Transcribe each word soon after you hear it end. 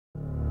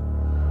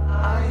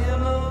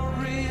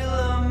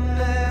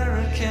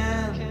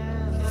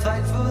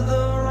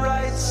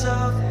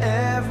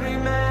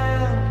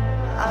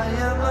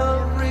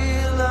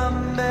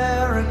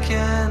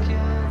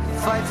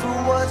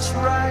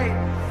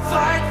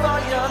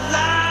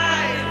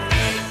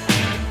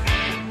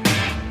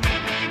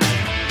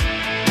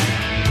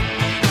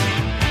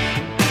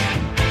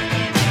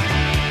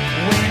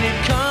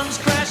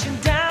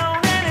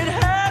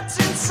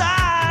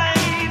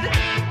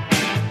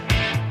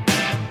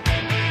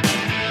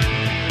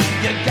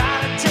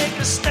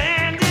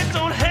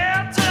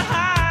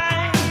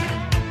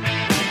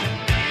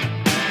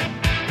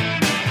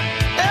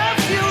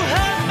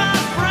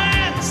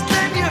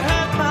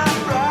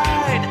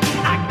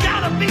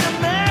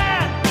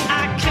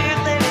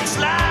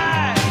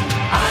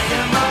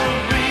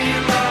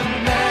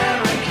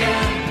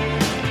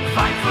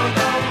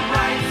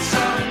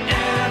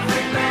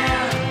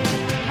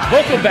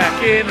Welcome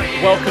back in.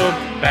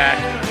 Welcome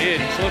back in.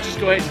 So let's just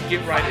go ahead and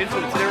get right into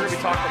it. Today we're going to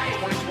be talking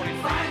about the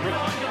 2023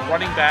 rookie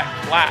running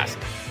back class.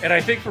 And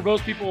I think for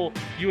most people,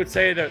 you would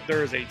say that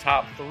there's a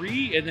top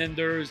three, and then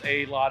there's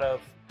a lot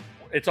of,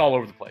 it's all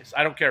over the place.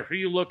 I don't care who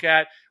you look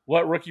at,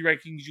 what rookie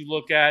rankings you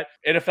look at,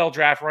 NFL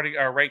draft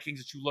rankings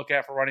that you look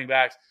at for running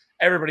backs.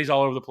 Everybody's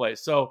all over the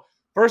place. So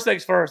first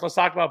things first, let's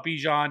talk about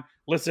Bijan.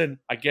 Listen,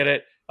 I get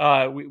it.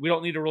 We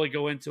don't need to really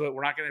go into it.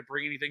 We're not going to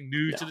bring anything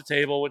new to the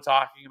table when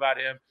talking about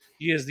him.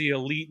 He is the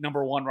elite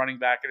number one running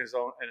back in his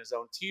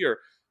own tier.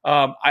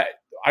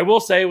 I will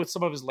say with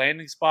some of his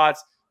landing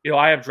spots,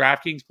 I have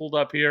DraftKings pulled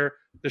up here.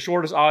 The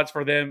shortest odds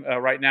for them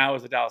right now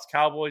is the Dallas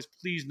Cowboys.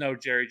 Please no,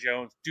 Jerry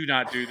Jones, do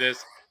not do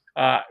this.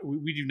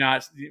 We do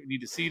not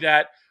need to see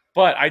that.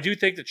 But I do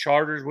think the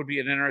Chargers would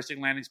be an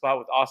interesting landing spot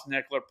with Austin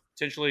Ekeler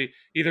potentially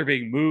either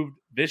being moved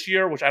this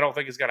year, which I don't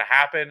think is going to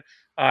happen.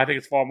 I think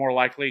it's far more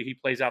likely he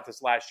plays out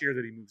this last year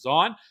that he moves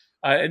on.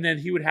 And then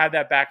he would have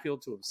that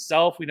backfield to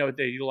himself. We know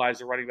they utilize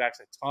the running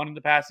backs a ton in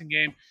the passing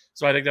game.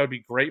 So I think that would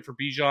be great for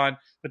Bijan.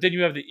 But then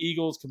you have the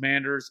Eagles,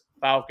 Commanders,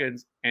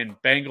 Falcons, and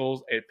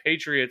Bengals and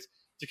Patriots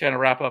to kind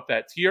of wrap up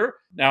that tier.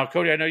 Now,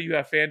 Cody, I know you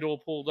have FanDuel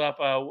pulled up.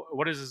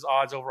 What is his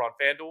odds over on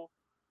FanDuel?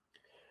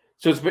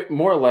 So it's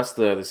more or less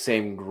the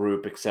same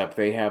group, except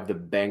they have the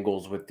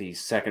Bengals with the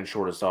second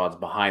shortest odds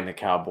behind the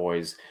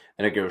Cowboys.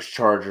 Then it goes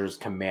Chargers,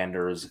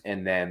 Commanders,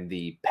 and then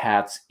the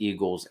Pats,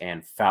 Eagles,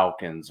 and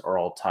Falcons are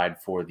all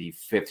tied for the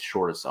fifth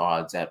shortest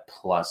odds at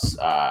plus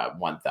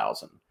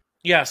 1,000.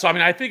 Yeah, so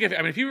I think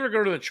if you were to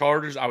go to the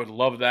Chargers, I would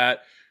love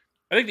that.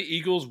 I think the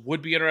Eagles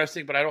would be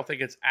interesting, but I don't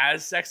think it's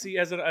as sexy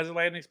as a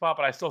landing spot.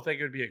 But I still think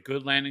it would be a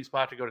good landing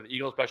spot to go to the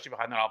Eagles, especially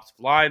behind that offensive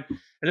line.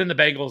 And then the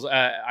Bengals,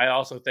 I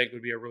also think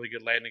would be a really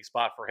good landing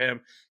spot for him.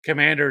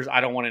 Commanders,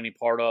 I don't want any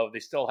part of. They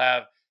still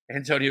have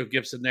Antonio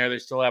Gibson there. They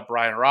still have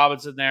Brian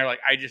Robinson there.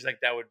 I just think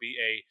that would be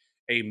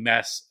a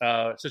mess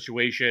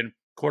situation.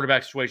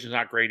 Quarterback situation is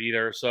not great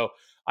either. So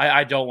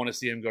I don't want to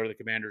see him go to the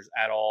Commanders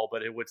at all.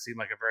 But it would seem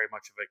like a very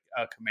much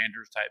of a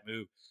Commanders type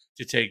move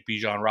to take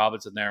Bijan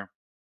Robinson there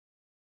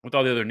with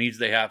all the other needs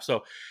they have.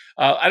 So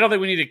I don't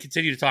think we need to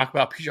continue to talk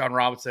about Bijan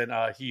Robinson.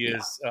 He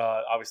is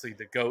obviously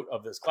the GOAT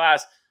of this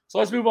class. So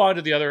let's move on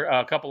to the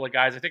other couple of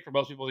guys. I think for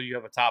most people, you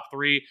have a top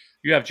three.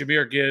 You have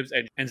Jahmyr Gibbs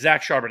and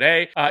Zach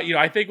Charbonnet.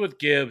 I think with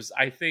Gibbs,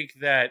 I think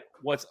that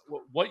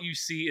what you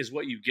see is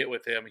what you get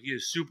with him. He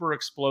is super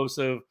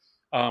explosive,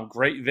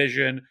 great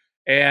vision.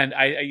 And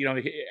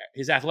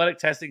his athletic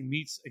testing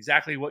meets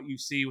exactly what you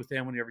see with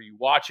him whenever you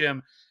watch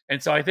him.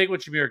 And so I think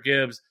with Jahmyr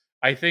Gibbs,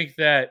 I think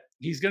that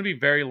he's going to be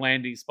very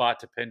landing spot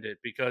dependent,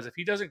 because if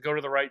he doesn't go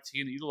to the right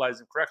team to utilize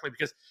him correctly,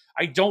 because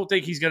I don't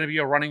think he's going to be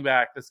a running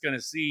back that's going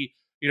to see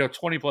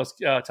 20 plus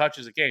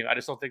touches a game. I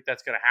just don't think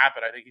that's going to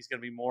happen. I think he's going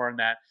to be more in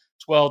that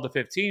 12 to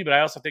 15, but I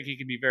also think he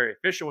can be very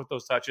efficient with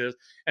those touches.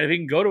 And if he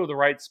can go to the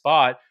right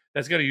spot,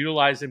 that's going to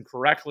utilize him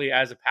correctly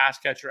as a pass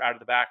catcher out of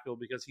the backfield,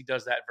 because he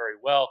does that very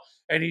well.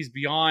 And he's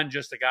beyond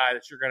just a guy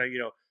that you're going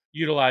to,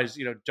 utilize,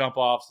 dump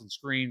offs and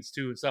screens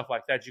too and stuff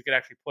like that. You could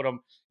actually put him,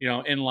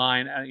 in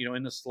line,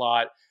 in the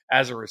slot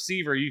as a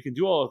receiver. You can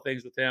do all the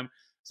things with him.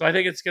 So I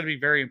think it's going to be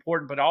very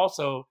important, but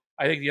also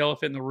I think the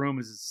elephant in the room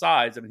is his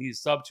size.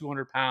 He's sub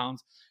 200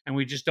 pounds, and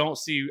we just don't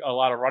see a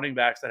lot of running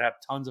backs that have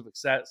tons of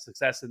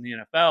success in the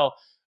NFL,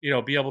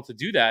 be able to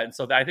do that. And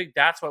so I think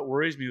that's what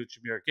worries me with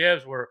Jahmyr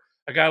Gibbs, where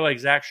a guy like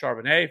Zach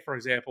Charbonnet, for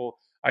example,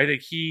 I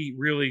think he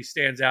really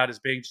stands out as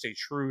being just a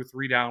true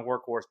 3-down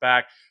workhorse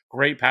back,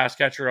 great pass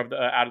catcher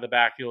out of the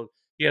backfield.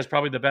 He has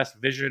probably the best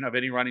vision of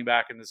any running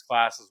back in this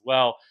class as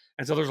well.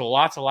 And so there's a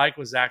lot to like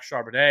with Zach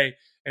Charbonnet.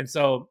 And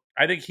so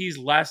I think he's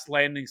less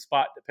landing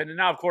spot dependent.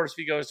 Now, of course, if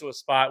he goes to a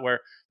spot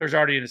where there's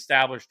already an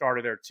established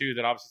starter there too,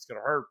 then obviously it's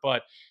going to hurt.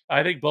 But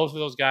I think both of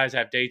those guys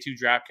have day 2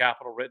 draft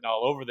capital written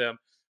all over them.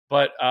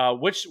 But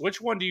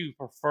which one do you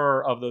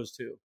prefer of those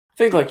two? I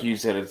think, like you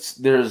said,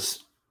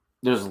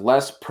 there's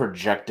less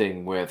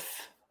projecting with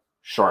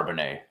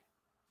Charbonnet,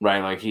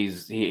 right?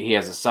 He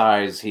has a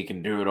size, he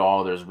can do it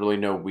all. There's really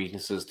no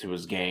weaknesses to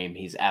his game.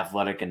 He's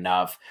athletic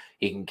enough.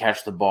 He can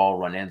catch the ball,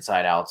 run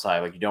inside,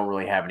 outside. You don't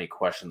really have any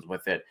questions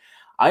with it.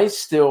 I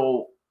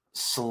still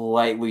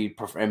slightly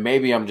prefer, and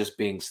maybe I'm just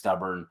being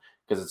stubborn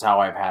because it's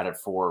how I've had it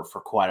for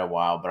quite a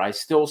while, but I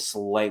still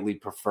slightly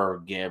prefer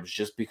Gibbs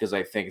just because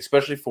I think,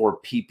 especially for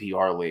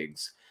PPR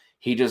leagues,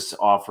 he just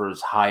offers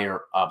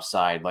higher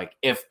upside,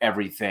 if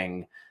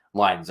everything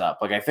lines up.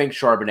 I think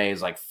Charbonnet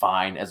is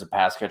fine as a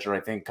pass catcher.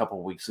 I think a couple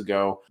of weeks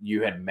ago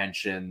you had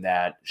mentioned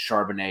that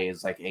Charbonnet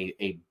is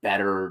a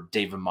better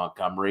David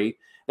Montgomery.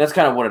 That's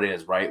kind of what it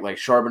is, right?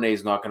 Charbonnet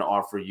is not going to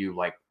offer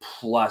you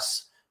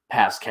plus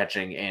pass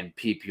catching in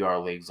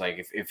PPR leagues.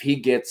 If he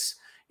gets,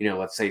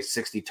 let's say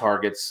 60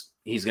 targets,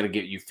 he's going to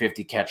get you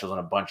 50 catches on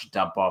a bunch of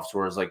dump offs.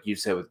 Whereas like you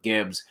said with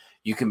Gibbs,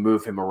 you can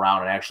move him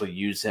around and actually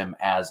use him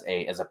as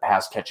a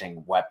pass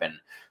catching weapon.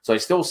 So I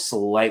still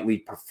slightly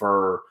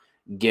prefer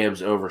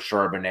Gibbs over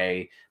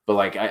Charbonnet,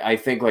 but I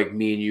think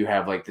me and you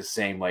have the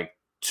same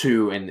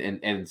two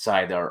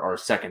inside our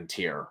second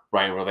tier,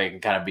 right? Where they can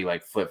kind of be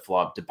like flip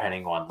flop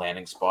depending on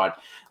landing spot.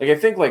 Like I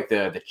think like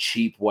the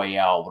cheap way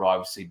out would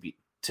obviously be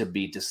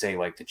to say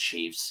like the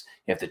Chiefs.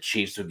 If the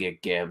Chiefs would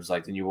get Gibbs,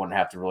 like then you wouldn't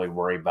have to really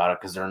worry about it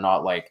because they're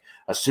not like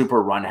a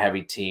super run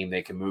heavy team.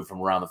 They can move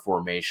from around the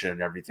formation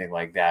and everything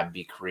like that and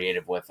be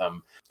creative with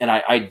them. And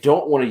I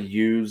don't want to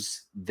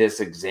use this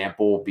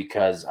example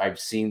because I've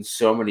seen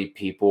so many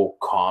people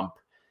comp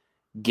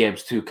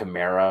Gibbs to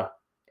Kamara,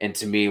 and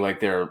to me, like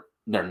they're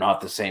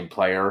not the same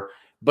player,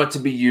 but to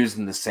be used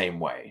in the same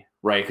way,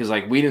 right? Because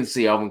like we didn't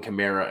see Alvin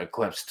Kamara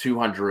eclipse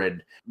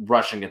 200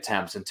 rushing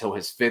attempts until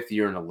his 5th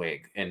year in the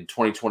league. And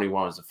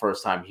 2021 was the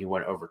first time he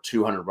went over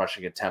 200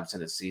 rushing attempts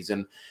in a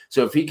season.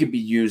 So if he could be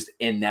used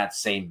in that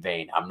same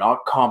vein, I'm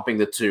not comping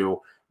the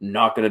two,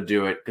 not going to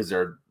do it because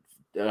they're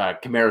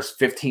Kamara's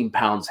 15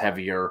 pounds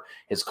heavier,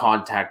 his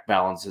contact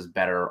balance is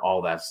better,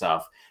 all that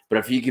stuff. But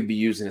if he could be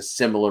used in a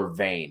similar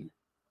vein,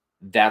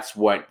 that's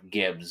what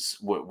Gibbs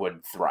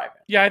would thrive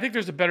in. Yeah, I think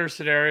there's a better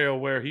scenario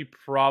where he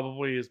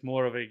probably is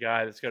more of a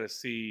guy that's going to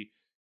see,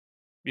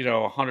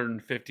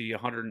 150,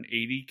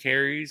 180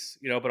 carries,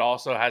 but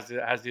also has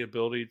the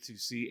ability to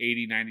see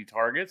 80, 90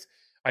 targets.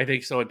 I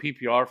think so in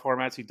PPR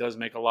formats, he does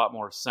make a lot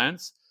more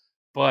sense.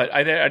 But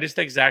I just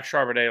think Zach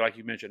Charbonnet, like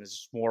you mentioned, is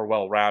just more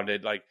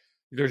well-rounded. Like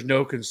there's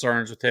no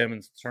concerns with him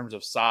in terms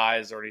of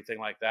size or anything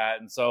like that.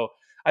 And so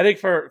I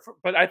think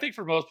but I think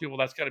for most people,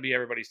 that's going to be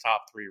everybody's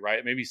top three,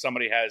 right? Maybe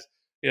somebody has,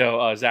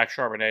 Zach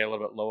Charbonnet a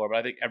little bit lower, but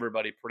I think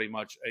everybody pretty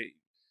much,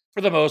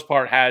 for the most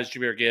part, has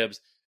Jahmyr Gibbs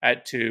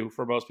at 2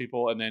 for most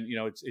people. And then,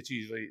 it's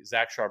usually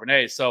Zach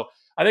Charbonnet. So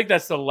I think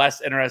that's the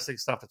less interesting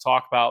stuff to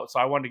talk about.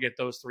 So I wanted to get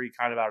those three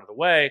kind of out of the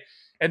way.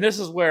 And this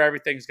is where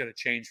everything's going to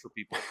change for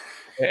people.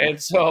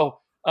 And so,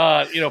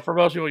 for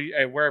most people,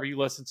 wherever you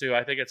listen to,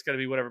 I think it's going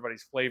to be what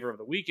everybody's flavor of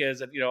the week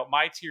is. And,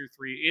 my tier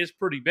 3 is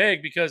pretty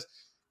big because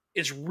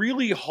it's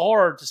really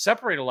hard to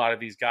separate a lot of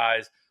these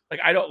guys.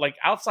 Like, I don't like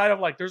outside of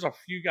like, there's a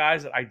few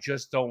guys that I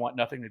just don't want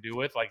nothing to do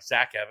with, like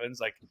Zach Evans.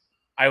 Like,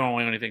 I don't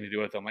want anything to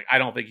do with him. Like, I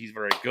don't think he's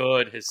very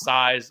good. His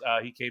size,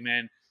 he came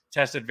in,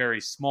 tested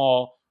very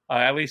small,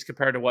 at least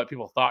compared to what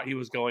people thought he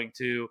was going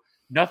to.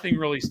 Nothing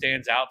really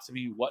stands out to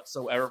me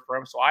whatsoever for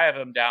him. So I have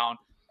him down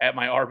at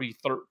my RB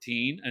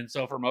 13. And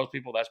so for most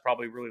people, that's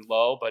probably really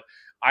low, but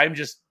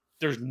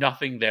there's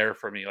nothing there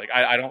for me. Like,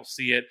 I don't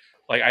see it.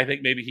 Like, I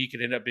think maybe he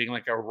could end up being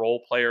like a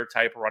role player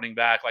type running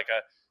back, like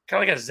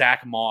kind of like a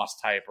Zach Moss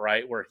type,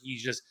 right? Where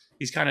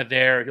he's kind of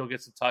there. He'll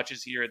get some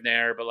touches here and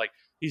there, but like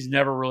he's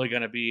never really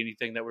going to be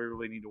anything that we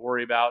really need to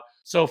worry about.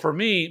 So for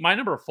me, my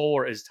number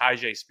 4 is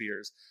Tyjae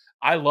Spears.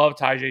 I love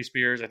Tyjae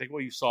Spears. I think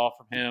what you saw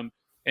from him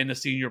in the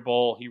Senior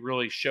Bowl, he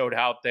really showed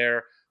out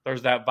there.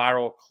 There's that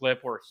viral clip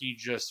where he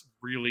just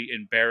really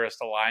embarrassed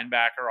a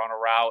linebacker on a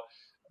route.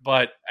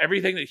 But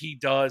everything that he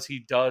does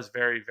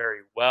very, very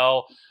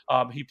well.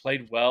 He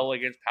played well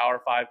against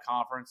Power 5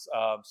 conference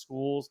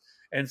schools.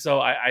 And so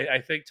I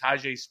think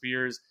Tyjae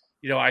Spears,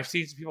 I've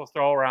seen some people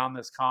throw around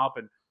this comp.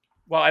 And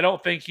while I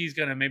don't think he's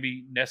going to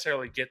maybe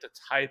necessarily get the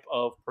type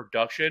of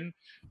production,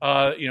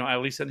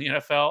 at least in the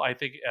NFL, I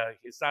think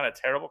it's not a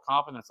terrible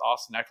comp, and that's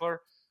Austin Eckler.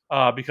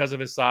 Because of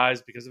his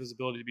size, because of his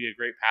ability to be a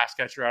great pass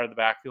catcher out of the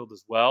backfield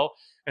as well.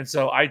 And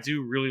so I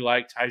do really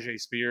like Tyjae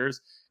Spears.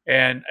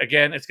 And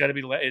again, it's going to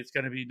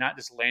be not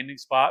just landing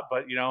spot,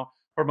 but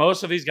for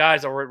most of these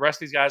guys, or the rest of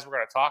these guys we're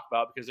going to talk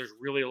about, because there's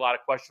really a lot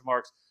of question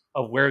marks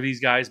of where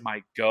these guys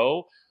might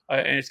go.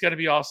 And it's going to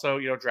be also,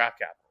 draft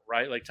capital,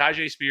 right? Like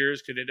Tyjae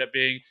Spears could end up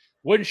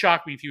wouldn't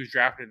shock me if he was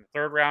drafted in the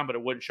 3rd round, but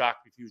it wouldn't shock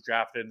me if he was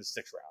drafted in the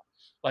 6th round.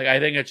 Like, I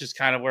think it's just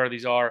kind of where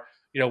these are,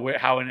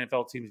 how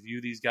NFL teams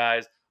view these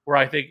guys. Where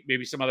I think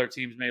maybe some other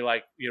teams may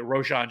like,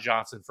 Roschon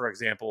Johnson, for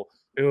example,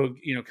 who,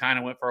 kind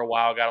of went for a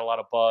while, got a lot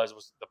of buzz,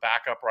 was the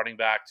backup running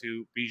back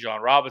to Bijan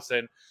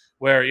Robinson,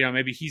 where,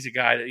 maybe he's a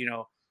guy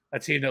that, a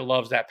team that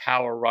loves that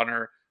power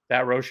runner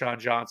that Roschon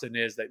Johnson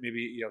is, that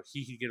maybe,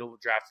 he could get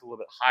drafted a little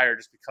bit higher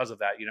just because of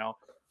that,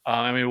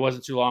 it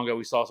wasn't too long ago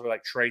we saw somebody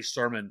like Trey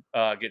Sermon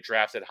get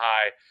drafted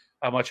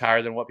high, much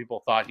higher than what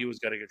people thought he was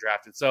going to get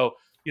drafted. So,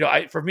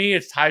 for me,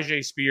 it's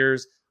Tyjae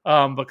Spears.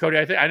 But Cody,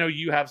 I know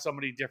you have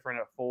somebody different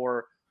at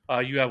 4.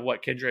 You have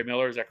Kendre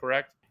Miller, is that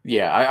correct?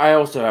 Yeah, I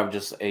also have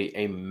just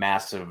a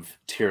massive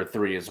tier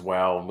 3 as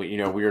well. We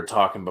were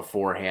talking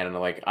beforehand, and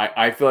like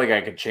I feel like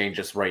I could change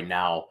this right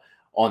now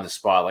on the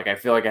spot. Like I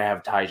feel like I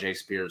have Tyjae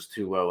Spears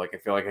too low. Like I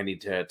feel like I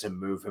need to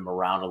move him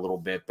around a little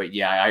bit. But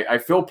yeah, I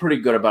feel pretty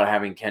good about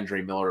having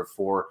Kendre Miller at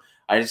 4.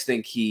 I just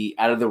think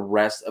out of the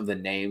rest of the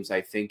names,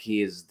 I think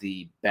he is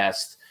the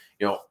best,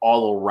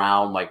 all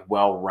around, like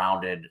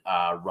well-rounded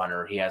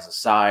runner. He has a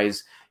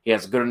size. He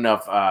has good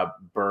enough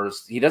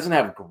burst. He doesn't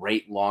have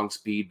great long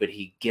speed, but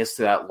he gets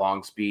to that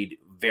long speed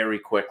very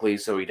quickly.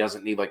 So he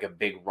doesn't need like a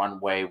big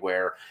runway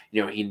where,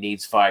 he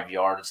needs 5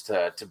 yards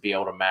to be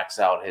able to max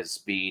out his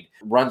speed.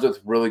 Runs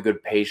with really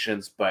good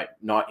patience, but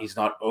he's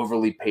not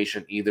overly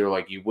patient either.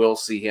 Like you will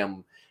see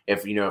him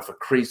if a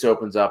crease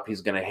opens up,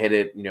 he's going to hit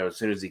it, as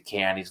soon as he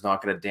can. He's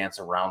not going to dance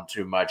around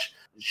too much.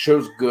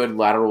 Shows good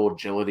lateral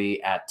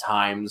agility at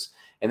times.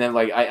 And then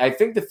like I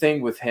think the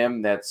thing with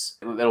him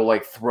that'll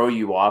like throw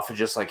you off is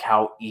just like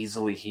how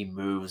easily he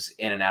moves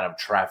in and out of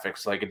traffic.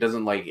 So like it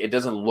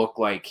doesn't look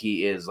like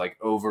he is like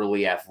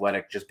overly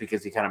athletic just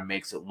because he kind of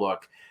makes it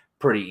look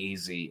pretty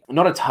easy.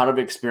 Not a ton of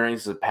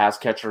experience as a pass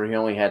catcher. He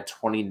only had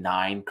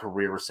 29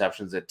 career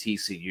receptions at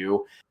TCU,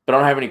 but I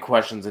don't have any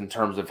questions in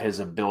terms of his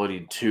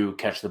ability to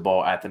catch the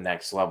ball at the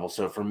next level.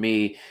 So for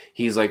me,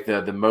 he's like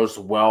the most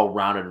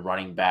well-rounded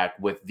running back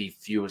with the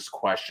fewest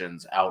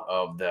questions out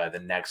of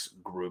the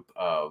next group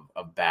of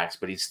backs,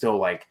 but he's still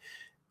like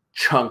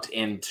chunked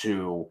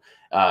into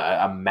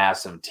a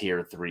massive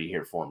tier 3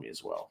 here for me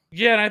as well.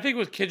 Yeah, and I think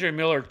with Kendre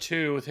Miller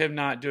too, with him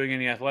not doing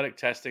any athletic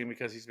testing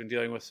because he's been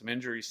dealing with some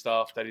injury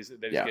stuff that he's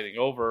getting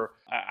over,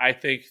 I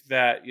think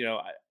that, you know,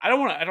 I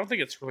don't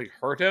think it's really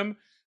hurt him,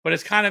 but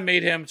it's kind of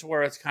made him to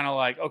where it's kind of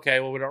like, okay,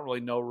 well, we don't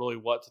really know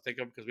what to think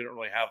of because we don't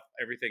really have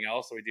everything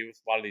else that we do with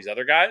a lot of these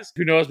other guys.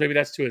 Who knows? Maybe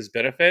that's to his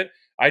benefit.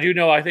 I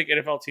think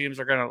NFL teams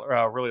are going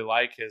to really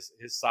like his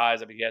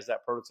size. I mean, he has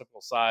that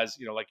prototypical size,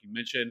 you know, like you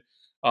mentioned.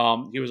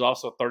 He was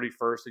also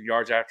 31st in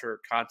yards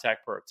after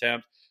contact per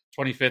attempt,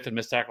 25th in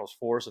missed tackles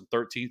forced, and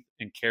 13th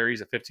in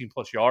carries at 15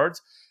 plus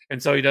yards. And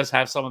so he does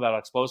have some of that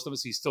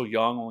explosiveness. He's still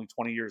young, only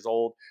 20 years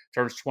old,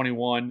 turns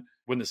 21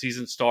 when the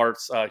season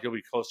starts. He'll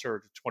be closer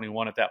to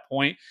 21 at that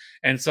point.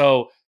 And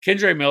so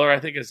Kendre Miller, I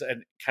think, is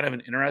kind of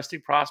an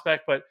interesting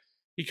prospect, but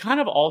he kind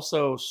of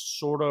also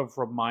sort of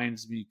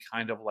reminds me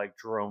kind of like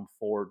Jerome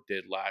Ford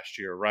did last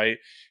year, right?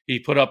 He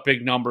put up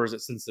big numbers at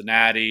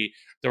Cincinnati.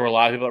 There were a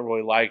lot of people that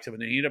really liked him,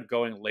 and then he ended up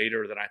going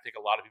later than I think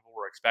a lot of people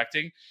were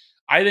expecting.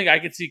 I think I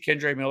could see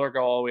Kendre Miller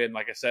go all the way in,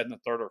 like I said, in the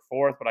 3rd or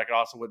 4th, but I could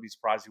also wouldn't be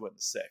surprised he went in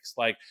the 6th.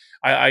 Like,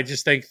 I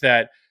just think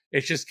that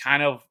it's just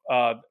kind of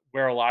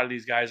where a lot of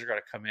these guys are going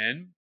to come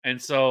in.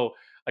 And so,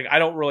 like, I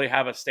don't really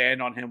have a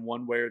stand on him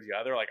one way or the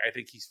other. Like, I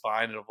think he's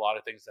fine in a lot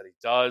of things that he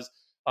does.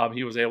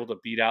 He was able to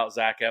beat out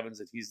Zach Evans,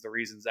 and he's the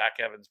reason Zach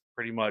Evans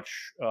pretty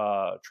much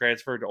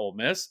transferred to Ole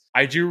Miss.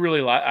 I do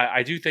really like.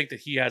 I do think that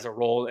he has a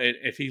role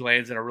if he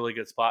lands in a really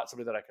good spot,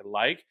 somebody that I could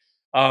like.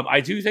 I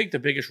do think the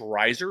biggest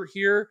riser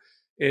here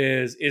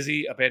is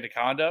Izzy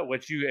Abanikanda,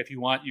 which if you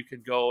want, you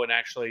can go and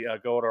actually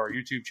go to our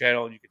YouTube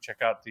channel and you can check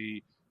out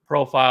the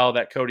profile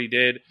that Cody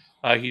did.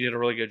 He did a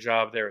really good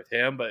job there with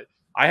him, but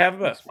I have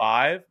him at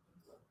 5.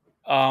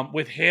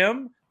 With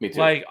him,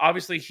 like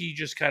obviously he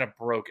just kind of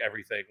broke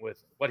everything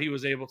with what he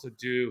was able to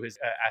do. His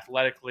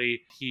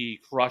athletically, he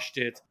crushed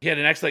it. He had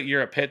an excellent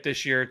year at Pitt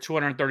this year,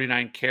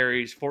 239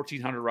 carries,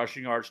 1,400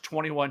 rushing yards,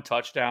 21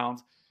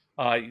 touchdowns.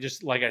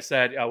 Just like I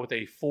said, with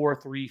a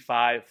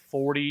 4.35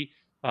 40.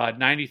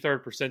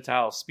 93rd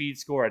percentile speed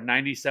score, a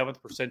 97th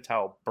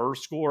percentile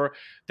burst score.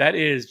 That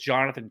is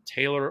Jonathan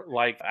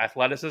Taylor-like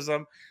athleticism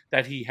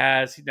that he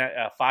has.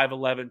 5'11",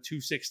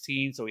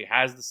 216, so he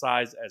has the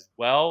size as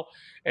well.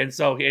 And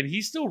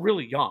he's still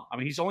really young. I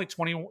mean, he's only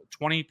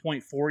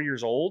 20.4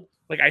 years old.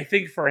 Like, I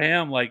think for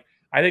him, like,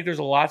 I think there's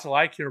a lot to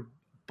like here.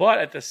 But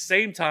at the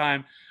same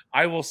time,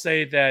 I will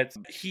say that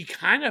he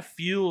kind of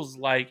feels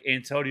like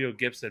Antonio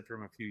Gibson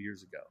from a few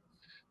years ago.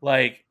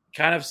 Like,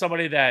 kind of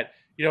somebody that,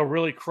 you know,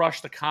 really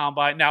crushed the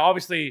combine. Now,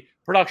 obviously,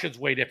 production's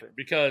way different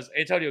because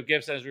Antonio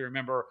Gibson, as we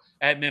remember,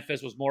 at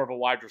Memphis was more of a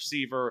wide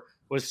receiver,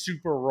 was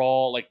super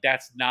raw. Like,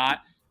 that's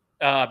not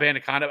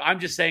Abanikanda. I'm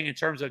just saying in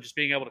terms of just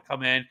being able to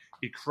come in,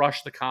 he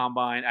crushed the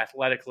combine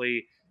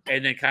athletically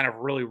and then kind of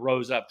really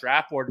rose up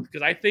draft board.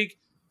 Because I think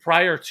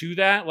prior to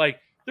that, like,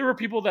 there were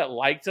people that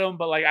liked him,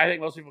 but, like, I think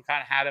most people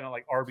kind of had him at,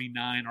 like,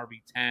 RB9,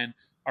 RB10,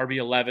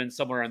 RB11,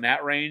 somewhere in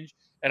that range.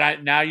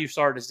 And now you've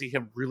started to see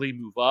him really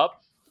move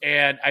up.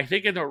 And I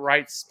think in the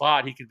right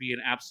spot, he could be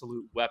an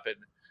absolute weapon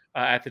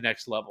at the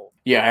next level.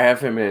 Yeah, I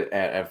have him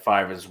at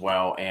 5 as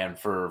well. And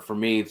for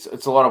me,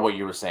 it's a lot of what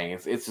you were saying.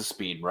 It's the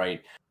speed,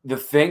 right? The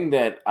thing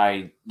that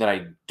I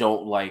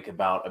don't like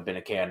about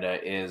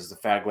Abanikanda is the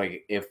fact,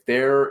 like, if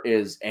there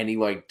is any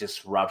like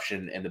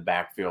disruption in the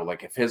backfield,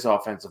 like if his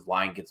offensive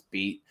line gets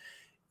beat,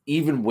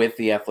 even with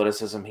the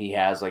athleticism he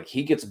has, like,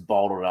 he gets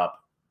balled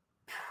up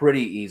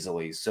pretty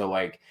easily. So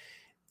like,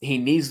 he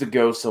needs to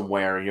go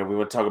somewhere. You know, we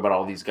would talk about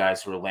all these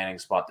guys who are landing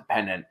spot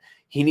dependent.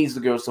 He needs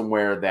to go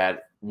somewhere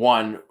that,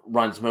 1,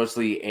 runs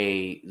mostly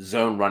a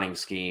zone running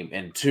scheme,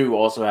 and 2,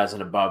 also has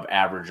an above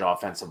average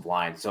offensive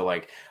line. So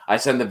like, I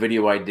said in the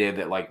video I did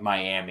that like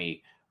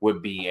Miami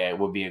would be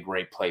a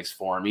great place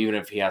for him, even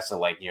if he has to,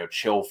 like, you know,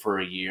 chill for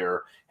a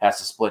year, has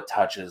to split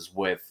touches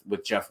with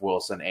Jeff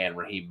Wilson and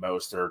Raheem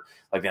Mostert.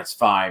 Like, that's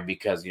fine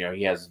because, you know,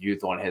 he has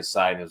youth on his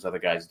side and those other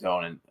guys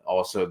don't, and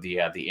also the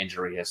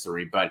injury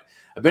history. But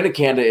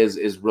Abanikanda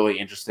is really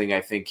interesting.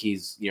 I think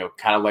he's, you know,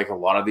 kind of like a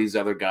lot of these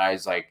other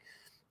guys, like,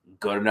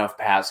 good enough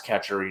pass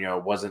catcher, you know,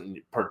 wasn't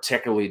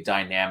particularly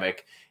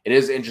dynamic. It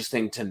is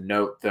interesting to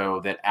note,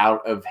 though, that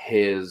out of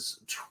his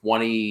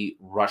 20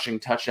 rushing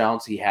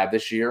touchdowns he had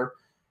this year,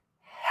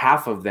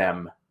 half of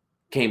them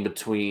came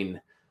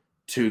between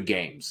 2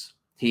 games.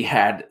 He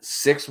had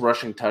 6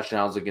 rushing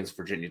touchdowns against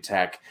Virginia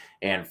Tech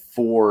and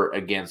 4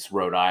 against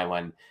Rhode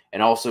Island.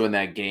 And also in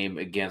that game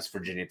against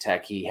Virginia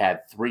Tech, he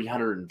had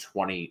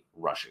 320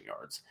 rushing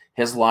yards.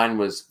 His line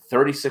was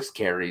 36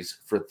 carries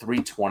for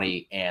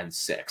 320 and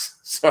 6.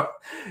 So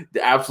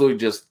absolutely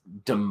just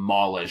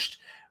demolished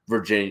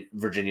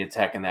Virginia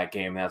Tech in that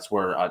game. That's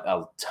where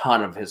a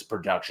ton of his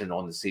production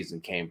on the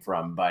season came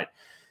from. But,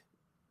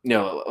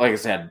 like I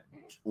said,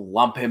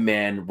 lump him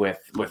in with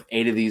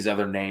 8 of these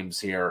other names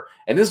here.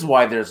 And this is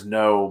why there's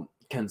no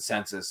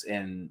consensus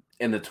in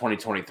the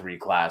 2023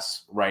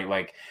 class, right?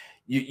 Like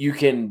you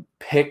can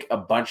pick a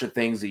bunch of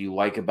things that you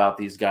like about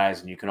these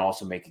guys, and you can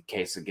also make a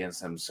case against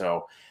them.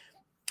 So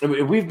I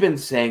mean, we've been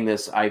saying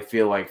this, I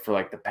feel like, for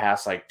like the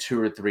past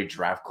 2 or 3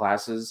 draft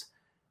classes.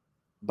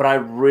 But I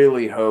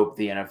really hope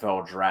the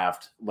NFL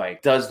draft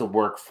does the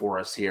work for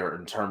us here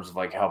in terms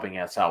of helping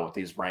us out with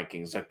these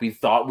rankings. We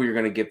thought we were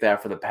going to get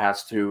that for the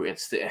past 2. It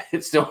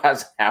still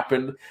hasn't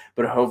happened,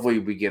 but hopefully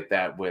we get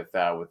that with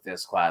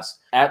this class.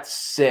 At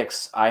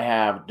 6, I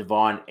have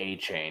Devon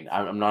Achane.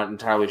 I'm not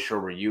entirely sure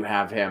where you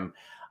have him.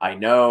 I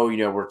know,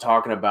 we're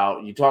talking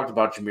about, you talked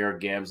about Jahmyr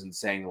Gibbs and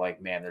saying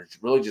man, there's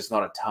really just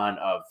not a ton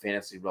of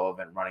fantasy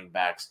relevant running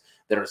backs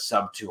that are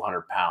sub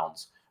 200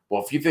 pounds.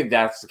 Well, if you think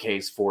that's the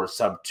case for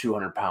sub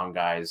 200-pound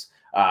guys,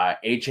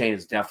 Achane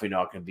is definitely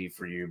not going to be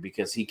for you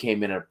because he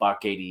came in at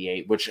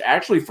 $188, which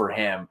actually for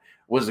him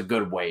was a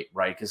good weight,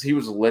 right? Because he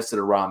was listed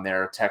around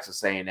there,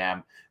 Texas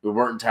A&M. We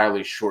weren't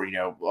entirely sure.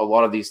 A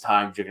lot of these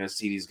times you're going to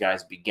see these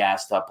guys be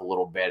gassed up a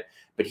little bit,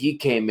 but he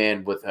came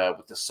in with a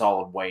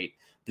solid weight.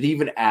 But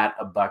even at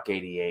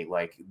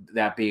 $188,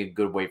 that being a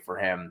good weight for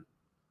him,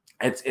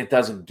 it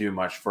doesn't do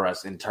much for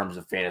us in terms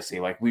of fantasy.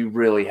 We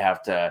really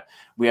have to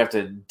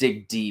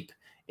dig deep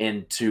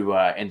into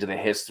the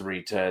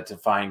history to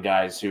find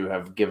guys who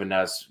have given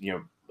us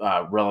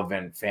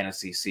relevant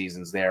fantasy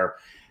seasons there.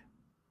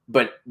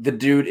 But the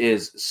dude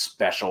is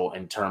special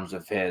in terms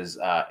of his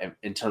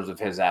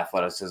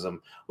athleticism.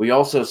 We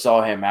also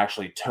saw him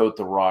actually tote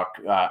the rock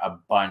a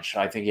bunch.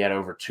 I think he had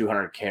over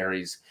 200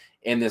 carries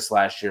in this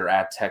last year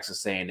at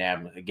Texas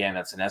A&M. Again,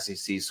 that's an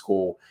SEC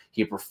school.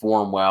 He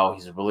performed well.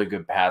 He's a really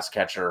good pass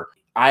catcher.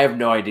 I have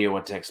no idea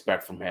what to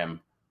expect from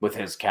him with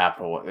his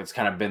capital. It's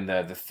kind of been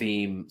the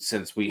theme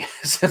since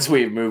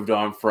we've moved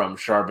on from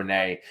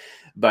Charbonnet,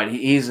 but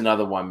he's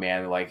another one,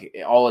 man.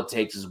 All it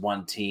takes is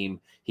one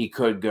team. He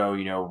could go,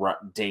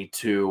 day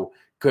 2,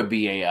 could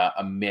be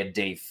a mid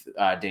day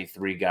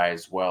 3 guy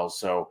as well.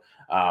 So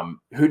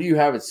who do you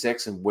have at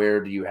 6 and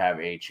where do you have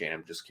Achane?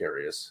 I'm just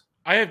curious.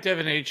 I have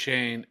Devon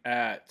Achane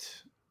at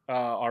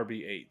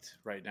RB8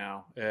 right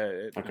now.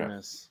 Okay.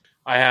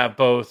 I have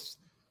both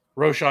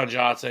Roschon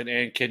Johnson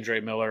and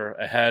Kendre Miller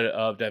ahead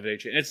of Devon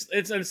Achane.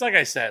 It's like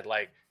I said,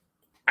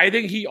 I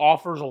think he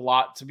offers a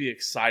lot to be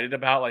excited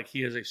about.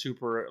 He is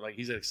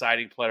he's an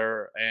exciting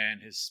player,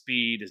 and his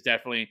speed is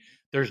definitely,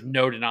 there's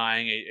no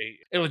denying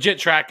a legit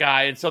track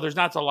guy. And so there's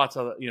not a lot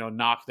to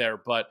knock there,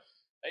 but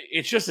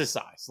it's just his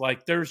size.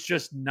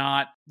 There's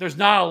not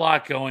a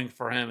lot going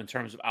for him in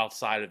terms of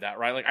outside of that,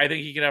 right? I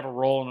think he could have a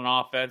role in an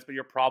offense, but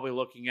you're probably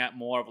looking at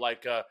more of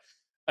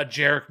a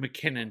Jerick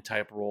McKinnon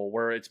type role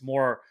where it's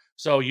more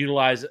so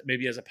utilized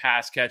maybe as a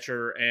pass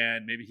catcher,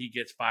 and maybe he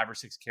gets 5 or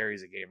 6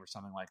 carries a game or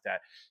something like that.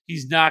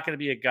 He's not going to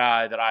be a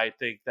guy that I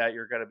think that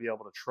you're going to be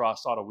able to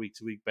trust on a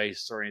week-to-week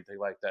basis or anything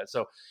like that.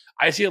 So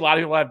I see a lot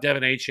of people have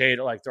Devon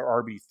Achane at their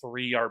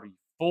RB3,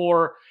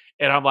 RB4,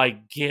 and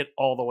I'm get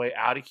all the way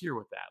out of here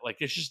with that.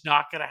 It's just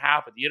not going to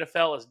happen. The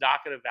NFL is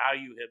not going to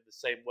value him the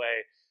same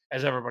way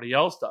as everybody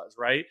else does,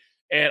 right?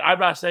 And I'm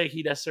not saying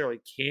he necessarily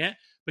can't,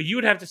 but you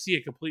would have to see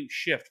a complete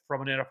shift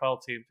from an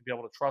NFL team to be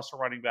able to trust a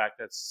running back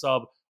that's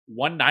sub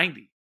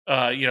 190,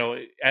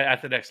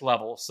 at the next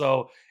level.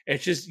 So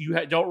it's just,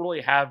 don't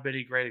really have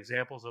many great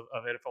examples of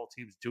NFL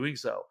teams doing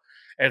so.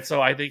 And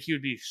so I think he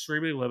would be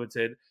extremely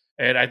limited.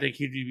 And I think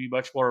he'd be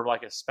much more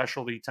of a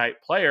specialty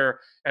type player.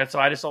 And so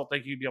I just don't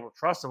think you'd be able to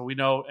trust him. We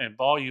know, and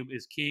volume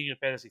is king in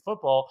fantasy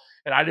football.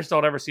 And I just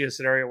don't ever see a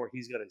scenario where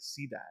he's going to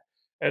see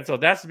that. And so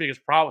that's the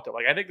biggest problem with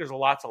him. I think there's a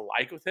lot to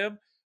like with him,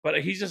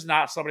 but he's just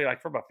not somebody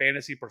from a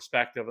fantasy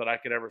perspective that I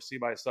could ever see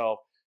myself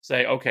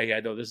say, okay, yeah,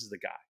 no, this is the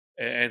guy.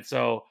 And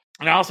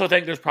I also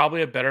think there's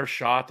probably a better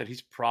shot that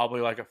he's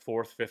probably a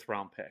 4th, 5th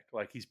round pick.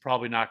 He's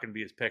probably not going to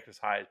be as picked as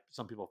high as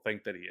some people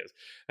think that he is,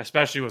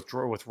 especially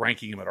with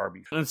ranking him at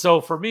RB. And so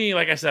for me,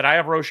 like I said, I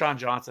have Roschon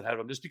Johnson ahead of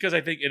him just because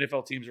I think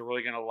NFL teams are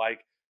really going to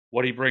like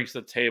what he brings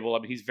to the table. I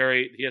mean,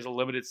 he has a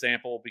limited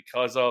sample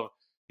because of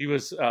he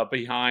was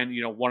behind,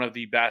 one of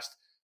the best,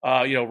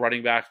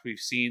 running backs we've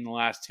seen in the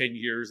last 10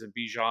 years in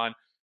Bijan.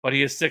 But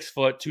he is 6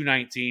 foot,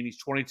 219. He's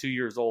 22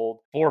 years old,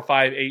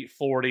 4'5",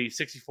 840,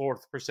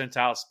 64th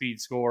percentile speed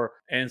score.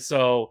 And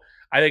so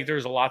I think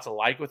there's a lot to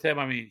like with him.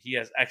 I mean, he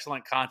has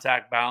excellent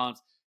contact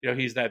balance.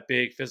 He's that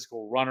big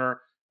physical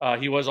runner.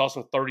 He was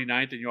also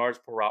 39th in yards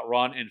per route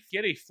run, and he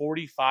had a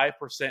 45%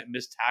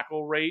 missed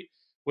tackle rate,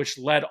 which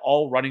led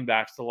all running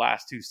backs the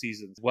last 2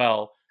 seasons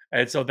well.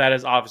 And so that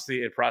is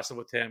obviously impressive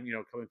with him,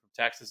 coming from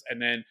Texas.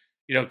 And then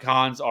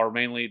cons are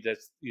mainly that,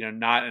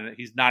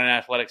 he's not an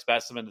athletic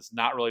specimen. That's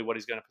not really what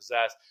he's going to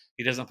possess.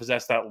 He doesn't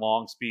possess that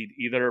long speed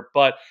either.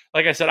 But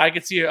like I said, I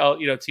could see,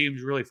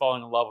 teams really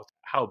falling in love with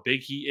how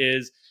big he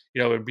is,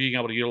 and being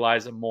able to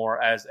utilize him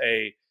more as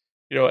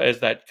as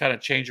that kind of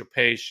change of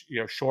pace,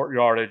 short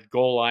yardage,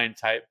 goal line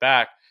type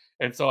back.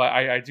 And so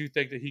I do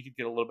think that he could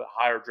get a little bit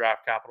higher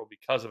draft capital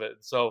because of it.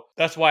 And so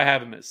that's why I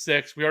have him at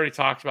 6. We already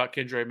talked about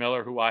Kendre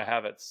Miller, who I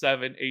have at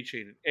 7,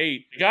 Achane at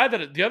 8.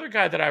 The other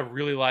guy that I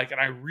really like, and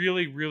I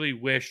really, really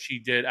wish he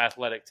did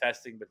athletic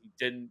testing, but he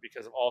didn't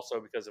because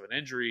of an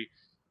injury,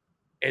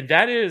 and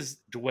that is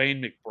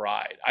DeWayne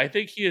McBride. I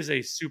think he is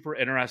a super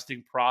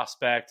interesting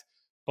prospect,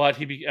 but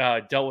he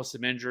dealt with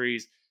some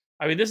injuries.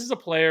 I mean, this is a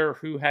player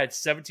who had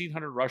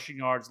 1,700 rushing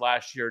yards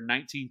last year,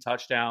 19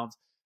 touchdowns,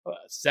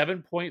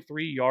 7.3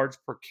 yards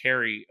per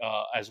carry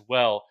as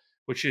well,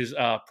 which is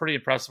pretty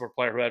impressive for a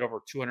player who had over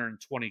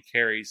 220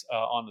 carries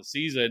on the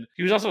season.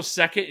 He was also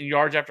second in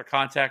yards after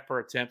contact per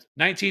attempt,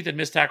 19th in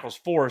missed tackles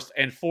forced,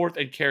 and 4th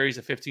in carries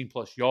of 15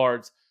 plus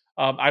yards.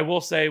 I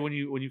will say when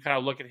you kind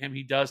of look at him,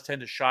 he does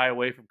tend to shy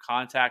away from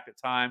contact at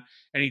time,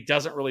 and he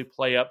doesn't really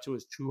play up to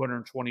his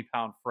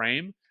 220-pound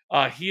frame.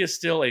 He is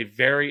still a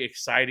very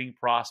exciting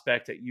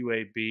prospect at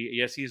UAB.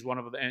 Yes, he's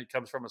and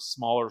comes from a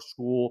smaller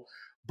school,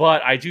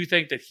 but I do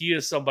think that he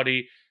is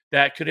somebody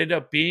that could end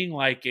up being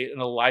like an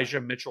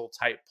Elijah Mitchell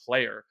type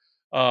player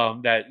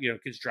that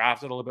gets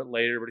drafted a little bit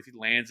later, but if he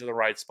lands in the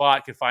right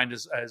spot, could find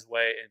his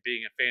way in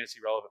being a fantasy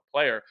relevant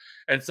player.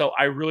 And so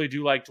I really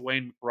do like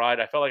DeWayne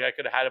McBride. I felt like I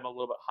could have had him a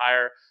little bit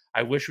higher.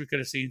 I wish we could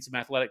have seen some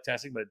athletic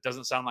testing, but it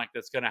doesn't sound like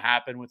that's going to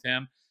happen with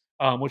him,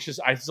 which is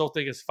I still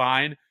think is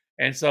fine.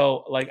 And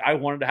so, I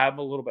wanted to have him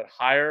a little bit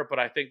higher, but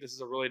I think this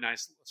is a really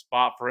nice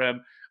spot for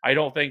him. I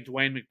don't think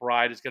DeWayne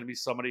McBride is going to be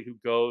somebody who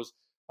goes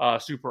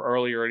super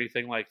early or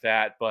anything like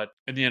that, but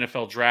in the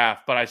NFL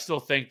draft. But I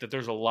still think that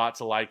there's a lot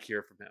to like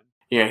here from him.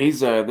 Yeah, he's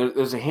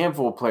there's a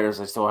handful of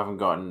players I still haven't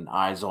gotten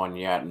eyes on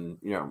yet, and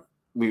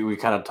we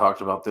kind of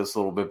talked about this a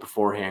little bit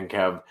beforehand,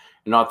 Kev.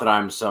 Not that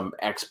I'm some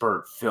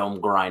expert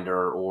film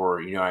grinder or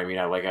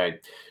I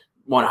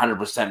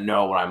 100%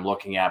 know what I'm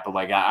looking at, but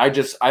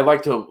I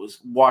like to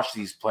watch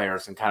these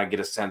players and kind of get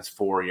a sense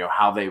for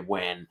how they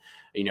win,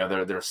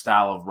 their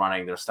style of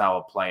running, their style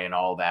of play, and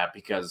all that,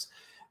 because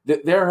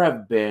there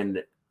have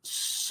been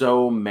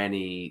so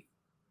many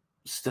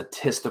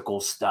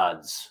statistical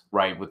studs,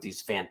 right, with these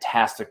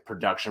fantastic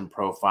production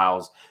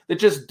profiles that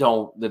just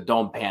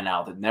don't pan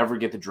out, that never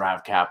get the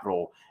draft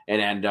capital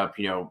and end up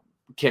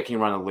kicking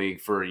around the league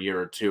for a year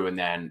or two and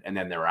then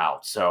they're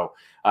out. So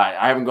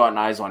I haven't gotten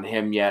eyes on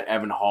him yet.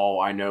 Evan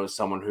Hall, I know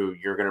someone who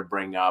you're going to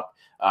bring up,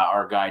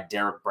 our guy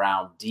Derek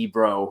Brown,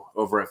 D-Bro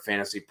over at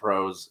Fantasy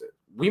Pros.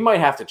 We might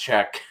have to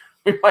check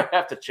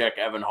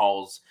Evan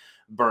Hall's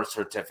birth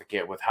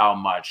certificate with how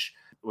much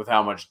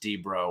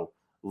D-Bro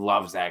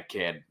loves that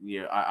kid.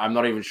 I'm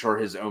not even sure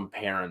his own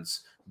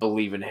parents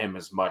believe in him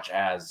as much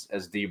as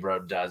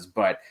D-Bro does,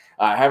 but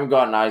I haven't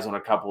gotten eyes on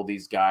a couple of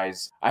these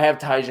guys. I have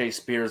Tyjae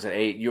Spears at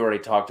 8. You already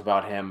talked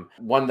about him.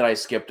 One that I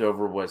skipped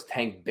over was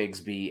Tank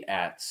Bigsby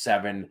at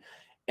 7.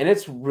 And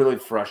it's really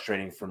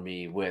frustrating for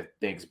me with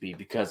Bigsby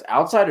because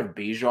outside of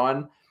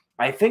Bijan,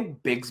 I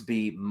think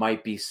Bigsby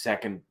might be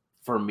second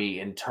for me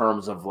in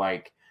terms of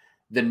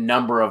the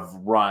number of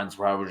runs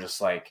where I was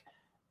just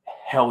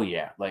hell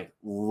yeah,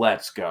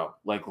 let's go,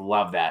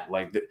 love that.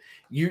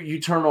 You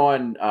turn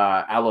on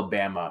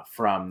Alabama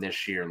from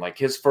this year,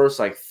 his first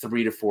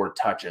 3 to 4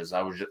 touches,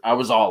 I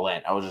was all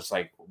in. I was just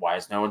why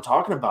is no one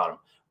talking about him?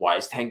 Why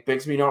is Tank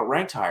Bigsby not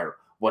ranked higher?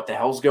 What the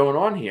hell's going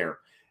on here?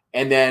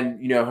 And then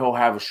he'll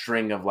have a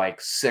string of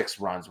 6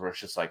 runs where it's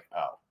just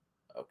oh,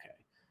 okay.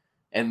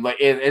 And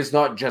it's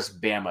not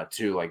just Bama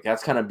too.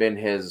 That's kind of been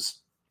his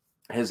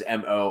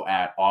MO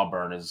at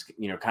Auburn is,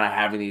 kind of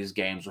having these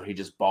games where he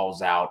just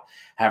balls out,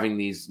 having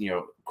these,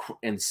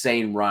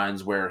 insane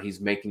runs where he's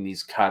making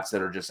these cuts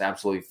that are just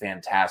absolutely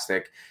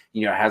fantastic,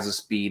 has the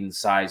speed and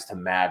size to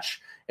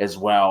match as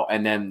well.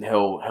 And then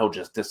he'll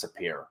just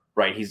disappear,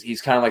 right?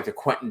 He's kind of like the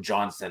Quentin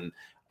Johnson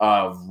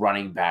of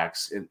running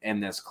backs in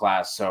this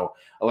class. So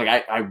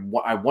I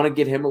want to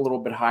get him a little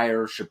bit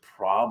higher, should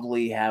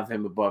probably have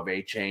him above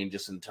Achane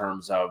just in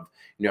terms of,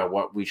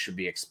 what we should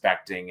be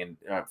expecting and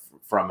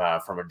from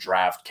a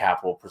draft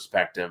capital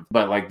perspective.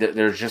 But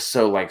there's just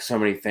so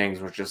many things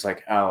where it's just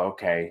oh,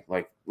 okay.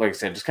 Like I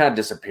said, just kind of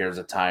disappears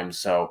at times.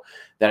 So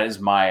that is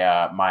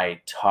my,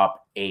 my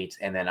top 8.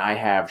 And then I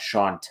have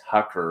Sean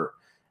Tucker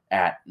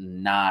at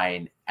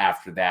 9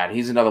 after that.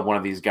 He's another one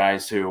of these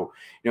guys who,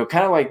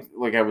 kind of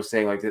like I was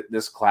saying,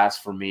 this class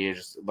for me is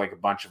just a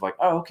bunch of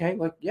oh, okay,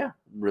 yeah,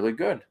 really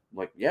good.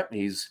 Yep,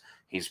 he's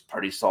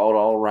pretty solid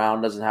all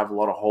around, doesn't have a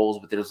lot of holes,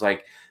 but there's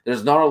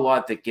not a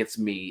lot that gets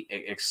me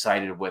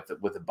excited with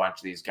a bunch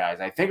of these guys.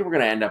 I think we're going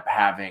to end up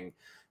having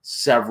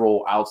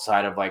several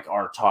outside of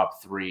our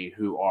top 3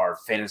 who are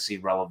fantasy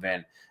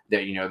relevant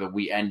that, that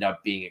we end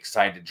up being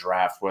excited to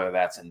draft, whether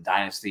that's in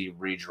dynasty,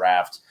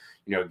 redraft,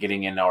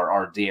 getting in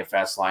our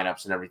DFS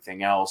lineups and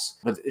everything else.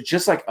 But it's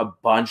just a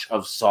bunch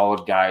of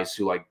solid guys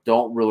who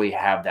don't really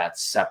have that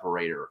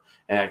separator.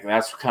 And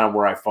that's kind of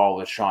where I fall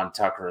with Sean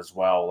Tucker as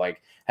well.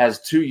 Like, has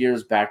 2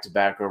 years back to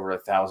back over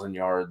 1,000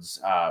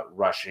 yards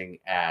rushing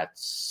at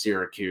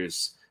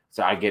Syracuse.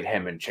 So I get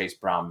him and Chase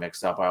Brown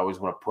mixed up. I always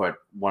want to put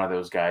one of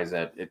those guys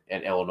at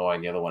Illinois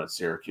and the other one at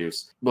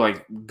Syracuse. But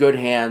like, good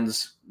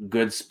hands,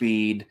 good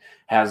speed,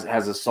 has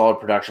a solid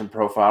production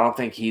profile. I don't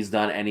think he's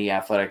done any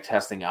athletic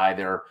testing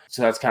either.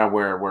 So that's kind of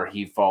where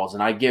he falls.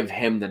 And I give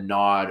him the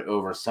nod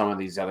over some of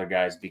these other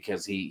guys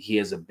because he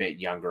is a bit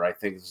younger. I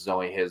think this is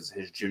only his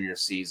junior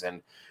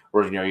season,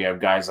 where you have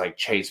guys like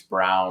Chase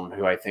Brown,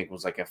 who I think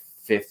was like a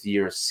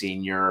fifth-year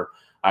senior.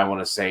 I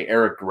want to say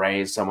Eric Gray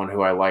is someone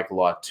who I like a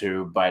lot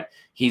too, but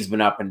he's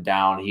been up and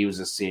down. He was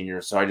a senior,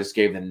 so I just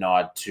gave the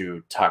nod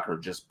to Tucker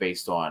just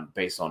based on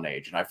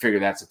age. And I figure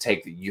that's a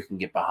take that you can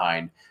get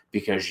behind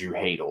because you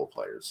hate old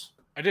players.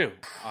 I do.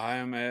 I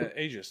am an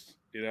ageist,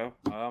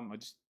 I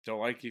just don't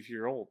like if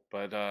you're old,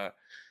 but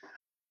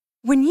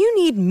when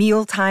you need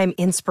mealtime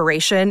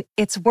inspiration,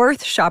 it's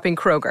worth shopping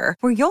Kroger,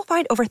 where you'll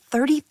find over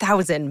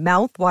 30,000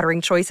 mouth-watering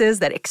choices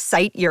that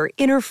excite your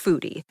inner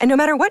foodie. And no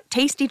matter what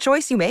tasty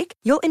choice you make,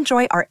 you'll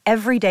enjoy our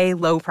everyday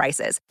low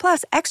prices,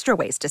 plus extra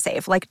ways to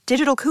save, like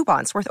digital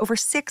coupons worth over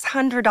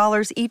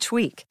 $600 each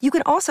week. You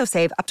can also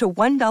save up to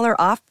 $1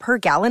 off per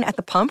gallon at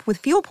the pump with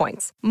fuel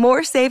points.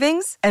 More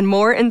savings and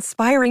more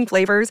inspiring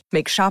flavors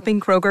make shopping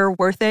Kroger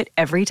worth it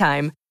every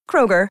time.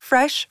 Kroger,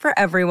 fresh for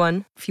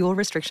everyone. Fuel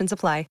restrictions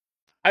apply.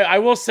 I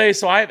will say,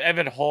 so I have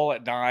Evan Hull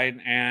at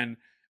 9, and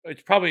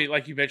it's probably,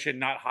 like you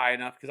mentioned, not high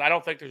enough because I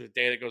don't think there's a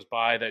day that goes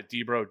by that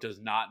Debro does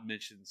not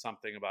mention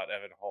something about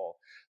Evan Hull.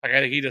 Like, I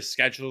think he just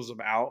schedules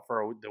him out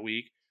for the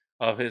week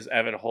of his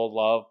Evan Hull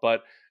love.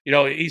 But,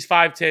 he's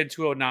 5'10",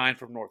 209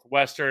 from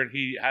Northwestern.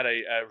 He had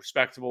a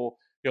respectable,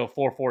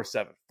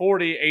 4.47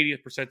 40,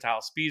 80th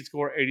percentile speed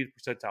score, 80th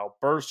percentile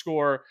burst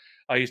score.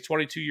 He's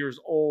 22 years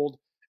old.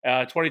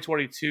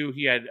 2022,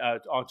 he had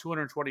on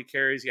 220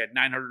 carries, he had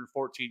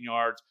 914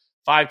 yards.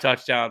 5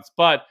 touchdowns,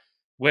 but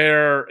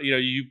where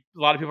a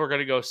lot of people are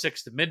going to go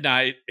 6 to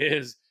midnight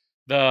is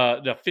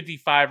the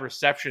 55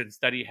 receptions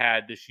that he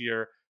had this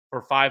year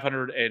for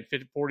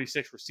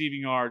 546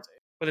 receiving yards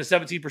with a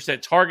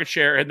 17% target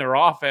share in their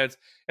offense.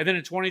 And then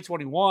in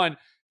 2021,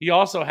 he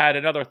also had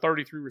another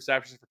 33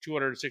 receptions for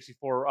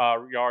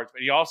 264 yards,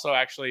 but he also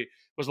actually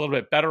was a little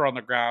bit better on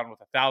the ground with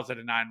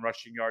 1,009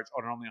 rushing yards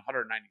on only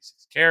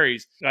 196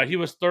 carries. He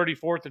was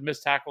 34th in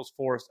missed tackles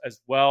forced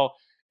as well.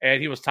 And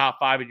he was top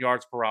 5 in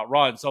yards per route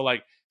run. So,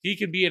 like, he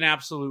can be an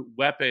absolute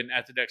weapon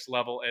at the next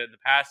level in the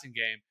passing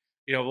game.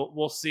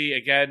 We'll see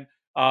again,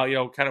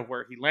 kind of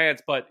where he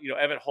lands. But,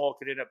 Evan Hull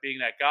could end up being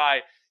that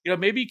guy,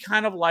 maybe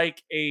kind of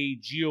like a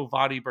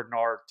Giovanni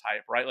Bernard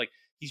type, right? Like,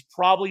 he's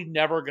probably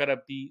never going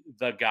to be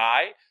the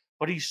guy,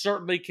 but he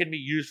certainly can be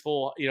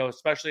useful,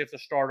 especially if the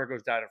starter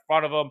goes down in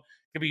front of him,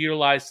 can be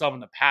utilized some in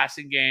the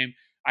passing game.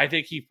 I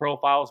think he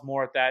profiles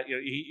more at that,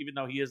 even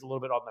though he is a little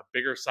bit on the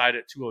bigger side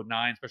at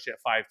 209, especially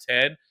at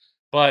 5'10".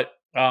 But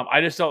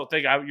I just don't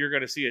think you're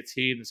going to see a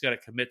team that's going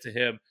to commit to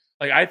him.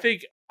 Like,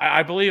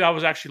 I believe I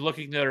was actually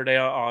looking the other day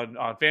on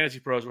Fantasy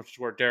Pros, which is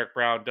where Derek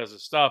Brown does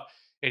his stuff,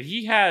 and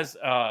he has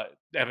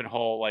Evan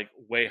Hull like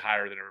way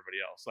higher than everybody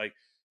else. Like,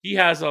 he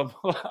has him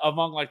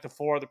among like the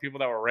 4 other people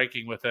that were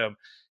ranking with him.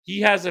 He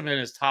has him in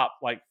his top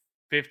like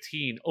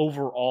 15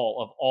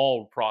 overall of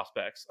all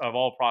prospects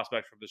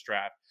from this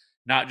draft.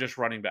 Not just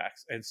running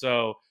backs. And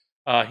so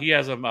he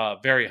has them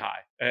very high.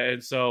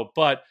 And so,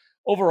 but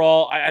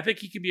overall, I think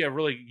he can be a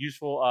really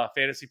useful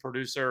fantasy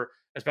producer,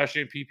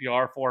 especially in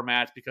PPR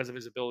formats because of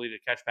his ability to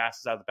catch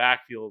passes out of the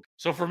backfield.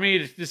 So for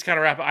me, this kind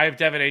of wrap, I have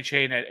Devin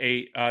Achane at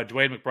 8,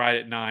 Dwayne McBride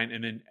at 9,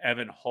 and then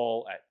Evan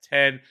Hull at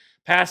 10.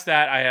 Past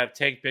that, I have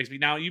Tank Bigsby.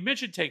 Now, you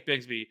mentioned Tank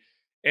Bigsby,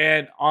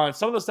 and on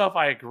some of the stuff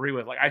I agree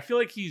with. Like, I feel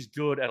like he's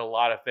good at a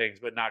lot of things,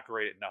 but not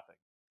great at nothing.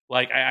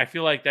 Like, I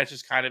feel like that's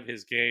just kind of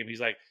his game. He's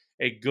like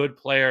a good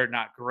player,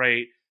 not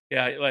great.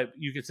 Yeah, like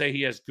you could say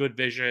he has good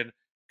vision,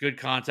 good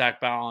contact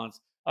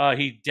balance.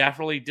 He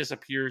definitely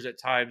disappears at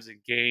times in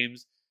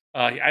games.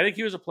 I think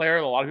he was a player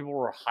that a lot of people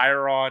were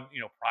higher on,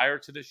 prior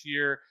to this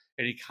year,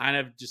 and he kind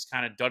of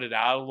dudded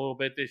out a little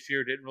bit this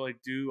year. Didn't really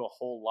do a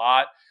whole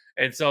lot,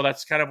 and so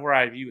that's kind of where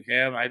I view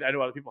him. I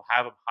know other people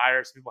have him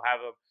higher. Some people have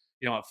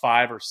him, at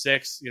 5 or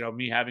 6.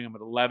 Me having him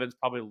at 11 is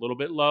probably a little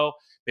bit low.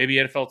 Maybe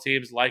NFL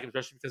teams like him,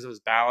 especially because of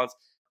his balance.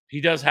 He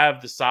does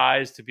have the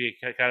size to be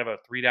kind of a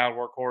 3-down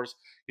workhorse,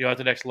 at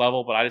the next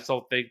level, but I just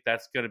don't think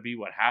that's going to be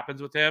what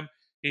happens with him.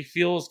 He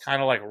feels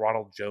kind of like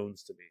Ronald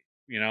Jones to me,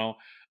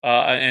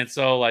 and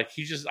so like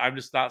I'm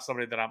just not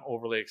somebody that I'm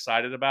overly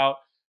excited about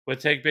with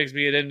Tank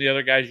Bigsby. And then the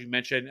other guys you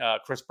mentioned,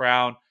 Chris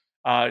Brown,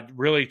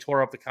 really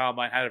tore up the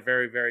combine, had a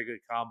very, very good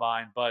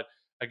combine, but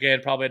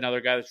again, probably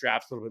another guy that's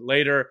drafted a little bit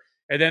later.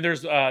 And then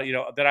there's, then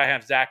I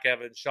have Zach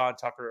Evans, Sean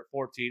Tucker at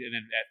 14, and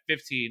then at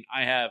 15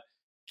 I have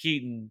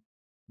Keaton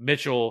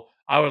Mitchell.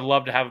 I would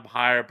love to have him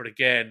higher, but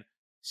again,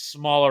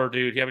 smaller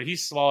dude. I mean,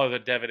 he's smaller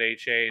than Devin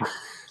Achane,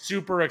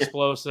 super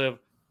explosive.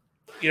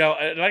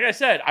 Like I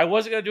said, I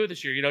wasn't going to do it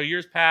this year.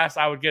 Years past,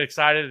 I would get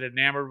excited and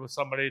enamored with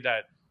somebody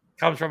that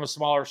comes from a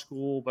smaller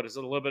school, but is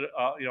a little bit,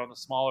 on the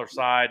smaller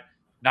side.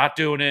 Not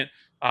doing it.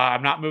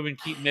 I'm not moving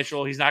Keaton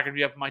Mitchell. He's not going to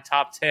be up in my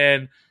top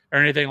 10 or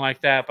anything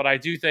like that. But I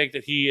do think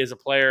that he is a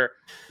player,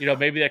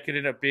 maybe that could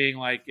end up being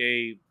like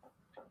a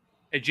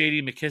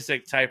J.D.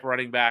 McKissick type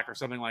running back or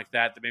something like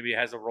that maybe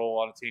has a role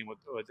on a team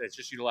with that's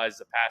just utilized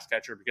as a pass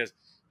catcher, because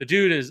the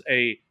dude is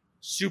a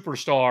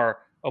superstar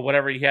of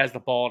whatever he has the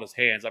ball in his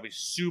hands. I mean,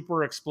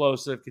 super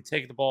explosive, can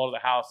take the ball to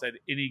the house at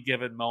any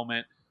given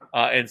moment.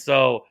 And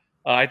so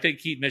I think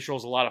Keaton Mitchell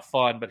is a lot of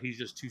fun, but he's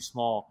just too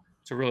small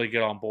to really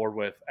get on board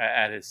with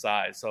at his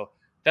size. So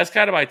that's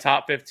kind of my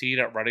top 15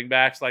 at running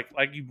backs. Like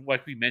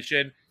we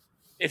mentioned,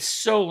 it's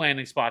so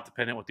landing spot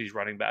dependent with these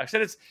running backs,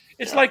 and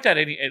it's like that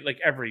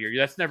every year.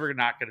 That's never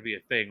not going to be a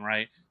thing,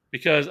 right?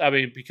 Because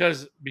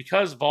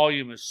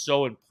volume is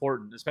so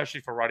important,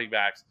 especially for running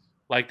backs.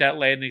 Like that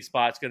landing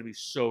spot is going to be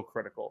so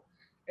critical.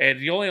 And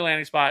the only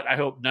landing spot I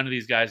hope none of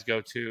these guys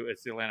go to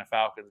is the Atlanta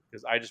Falcons,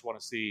 because I just want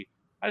to see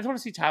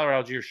Tyler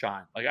Algier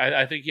shine. Like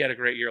I think he had a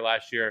great year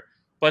last year,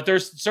 but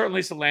there's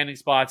certainly some landing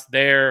spots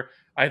there.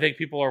 I think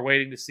people are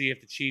waiting to see if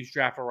the Chiefs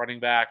draft a running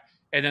back,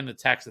 and then the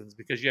Texans,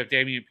 because you have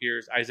Dameon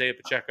Pierce, Isaiah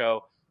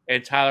Pacheco,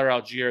 and Tyler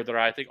Algier that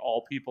I think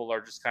all people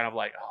are just kind of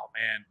like, oh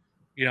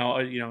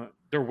man,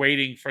 they're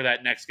waiting for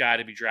that next guy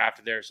to be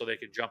drafted there so they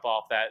can jump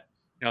off that,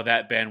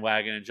 that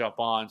bandwagon and jump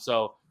on.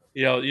 So,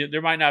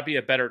 there might not be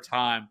a better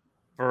time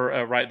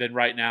for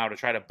right now to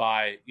try to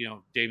buy,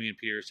 Dameon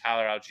Pierce,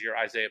 Tyler Algier,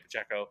 Isaiah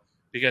Pacheco,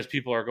 because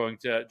people are going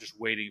to just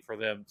waiting for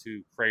them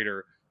to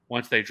crater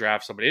once they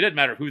draft somebody. It doesn't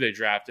matter who they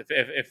draft.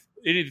 If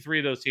any of the three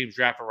of those teams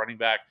draft a running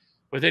back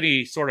with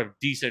any sort of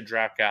decent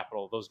draft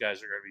capital, those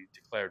guys are going to be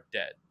declared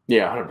dead.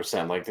 Yeah,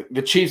 100%. Like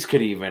the Chiefs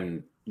could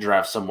even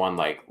draft someone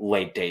like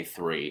late day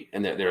 3,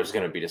 and there's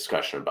going to be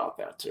discussion about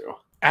that too.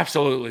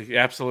 Absolutely.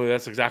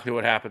 That's exactly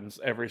what happens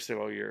every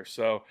single year.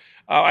 So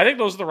I think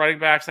those are the running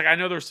backs. Like I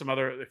know there's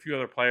a few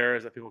other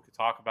players that people could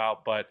talk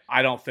about, but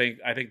I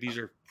think these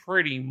are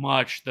pretty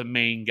much the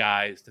main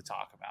guys to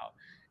talk about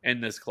in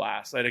this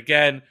class. And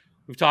again,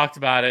 we've talked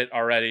about it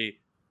already.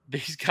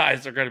 These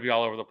guys are going to be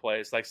all over the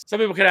place. Like some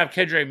people could have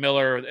Kendre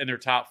Miller in their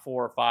top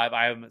 4 or 5.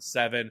 I have him at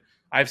 7.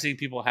 I've seen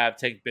people have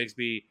Tank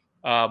Bigsby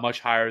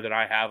much higher than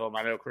I have him.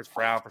 I know Chris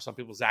Brown, for some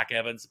people, Zach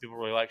Evans. Some people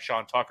really like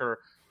Sean Tucker.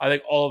 I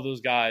think all of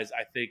those guys,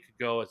 I think, could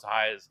go as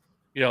high as,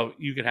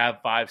 you could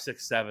have 5,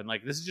 6, 7.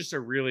 Like this is just a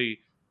really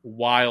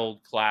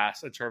wild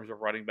class in terms of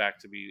running back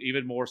to me,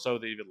 even more so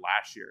than even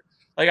last year.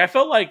 Like I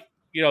felt like,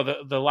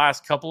 the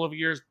last couple of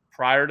years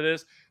prior to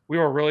this, we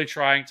were really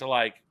trying to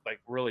like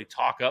really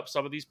talk up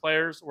some of these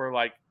players where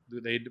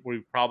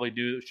we probably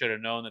should have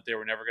known that they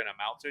were never going to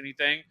amount to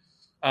anything.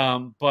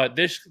 But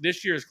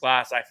this year's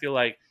class, I feel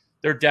like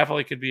there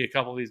definitely could be a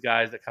couple of these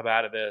guys that come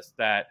out of this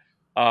that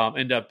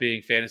end up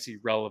being fantasy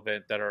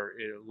relevant that are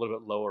a little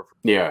bit lower.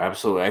 Yeah,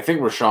 absolutely. I think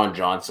Rashawn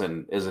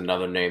Johnson is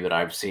another name that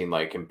I've seen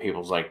like in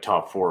people's like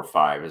top 4 or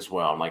 5 as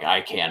well. I'm like,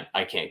 I can't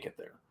get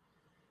there.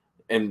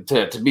 And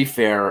to be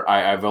fair,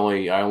 I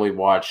only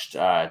watched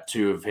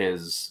 2 of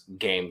his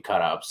game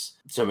cut-ups,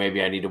 so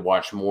maybe I need to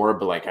watch more.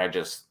 But like I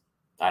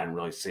didn't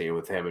really see it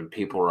with him, and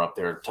people are up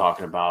there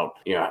talking about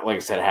like I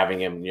said,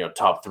 having him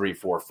top 3,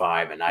 4,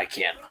 5, and I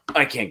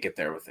can't get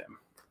there with him.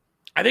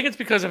 I think it's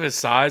because of his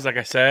size, like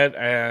I said,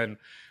 and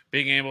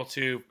being able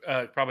to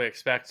probably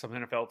expect some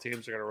NFL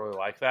teams are going to really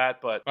like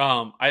that. But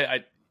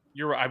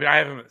you're right. I mean, I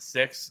have him at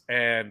 6,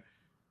 and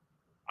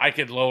I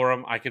could lower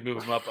him. I could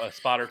move him up a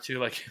spot or 2,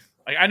 like.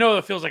 I know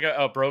it feels like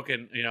a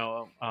broken,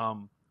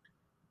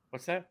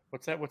 what's that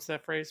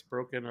phrase?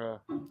 Broken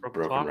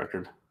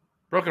record.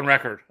 Broken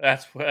record.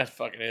 That's what that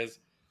fucking is.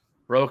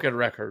 Broken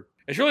record.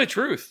 It's really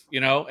truth,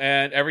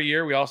 and every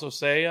year we also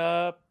say,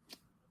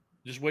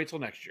 just wait till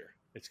next year.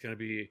 It's going to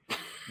be,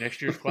 next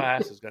year's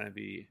class is going to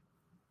be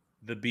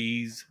the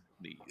bees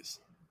knees,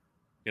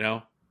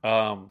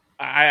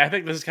 I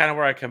think this is kind of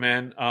where I come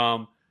in.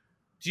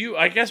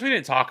 I guess we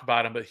didn't talk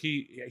about him, but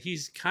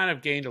he's kind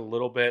of gained a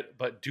little bit.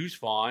 But Deuce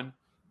Vaughn,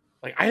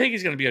 like I think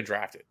he's going to be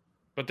undrafted.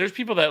 But there's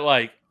people that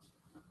like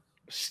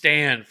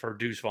stand for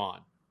Deuce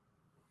Vaughn.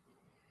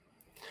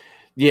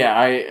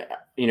 Yeah,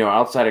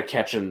 outside of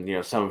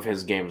catching some of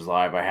his games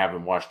live, I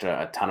haven't watched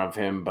a ton of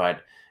him.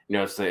 But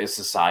it's the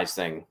size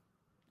thing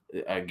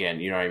again.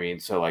 You know what I mean?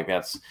 So like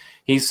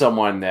he's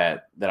someone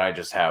that I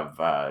just have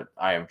I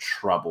have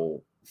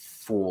trouble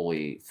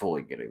fully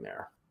getting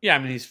there. Yeah, I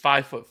mean he's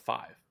 5'5".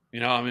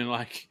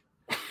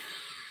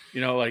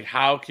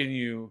 How can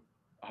you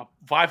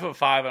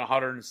 5'5" and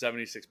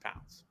 176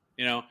 pounds,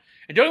 and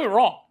don't get me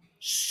wrong,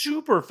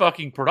 super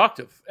fucking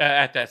productive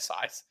at that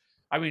size.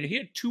 I mean, he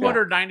had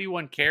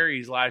 291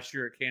 carries last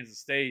year at Kansas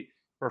State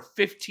for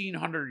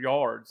 1,500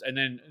 yards. And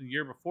then the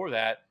year before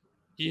that,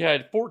 he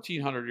had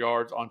 1,400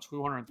 yards on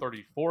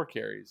 234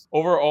 carries.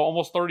 Over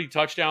almost 30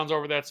 touchdowns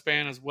over that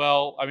span as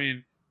well. I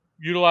mean,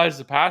 utilized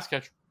the pass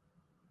catcher.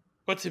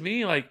 But to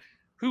me, like,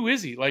 who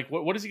is he? Like,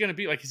 what is he going to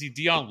be? Like, is he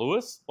Dion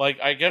Lewis?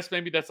 Like, I guess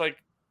maybe that's, like,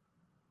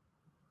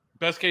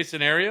 best case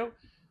scenario.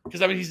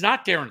 Because, I mean, he's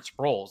not Darren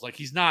Sproles. Like,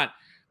 he's not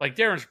 – like,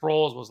 Darren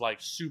Sproles was, like,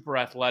 super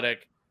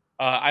athletic.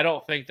 I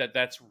don't think that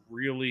that's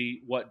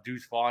really what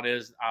Deuce Vaughn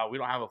is. We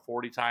don't have a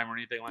 40 time or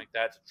anything like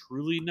that to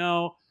truly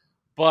know,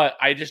 but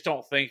I just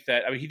don't think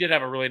that. I mean, he did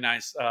have a really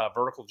nice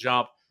vertical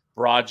jump.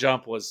 Broad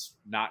jump was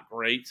not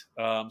great.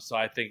 So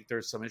I think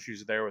there's some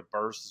issues there with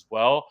burst as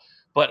well.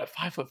 But at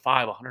 5'5",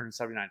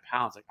 179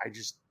 pounds, like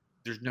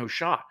there's no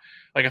shot.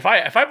 Like if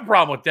I have a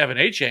problem with Devin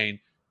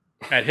Achane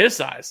at his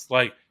size,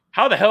 like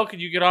how the hell can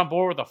you get on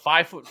board with a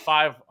 5'5",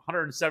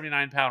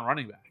 179 pound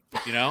running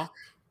back? You know,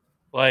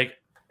 like,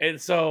 and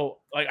so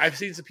like I've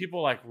seen some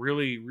people like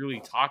really, really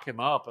talk him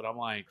up, and I'm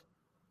like,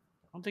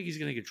 I don't think he's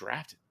going to get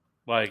drafted.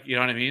 Like, you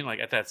know what I mean? Like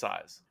at that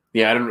size.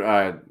 Yeah, I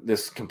don't.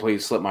 This completely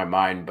slipped my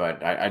mind,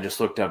 but I just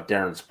looked up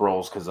Darren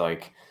Sproles because,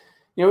 like,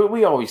 you know,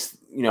 we always,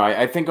 you know,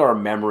 I think our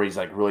memories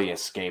like really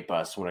escape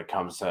us when it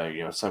comes to,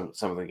 you know, some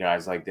of the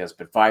guys like this.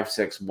 But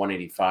 5'6",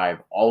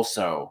 185,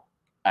 also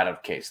out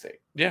of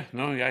K-State. Yeah,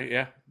 no,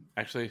 yeah.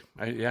 Actually,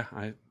 I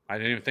didn't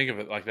even think of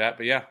it like that,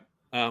 but yeah.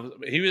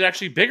 He was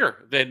actually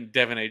bigger than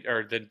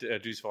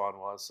Deuce Vaughn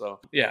was.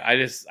 So yeah,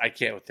 I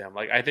can't with him.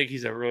 Like I think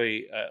he's a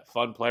really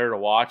fun player to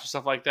watch and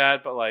stuff like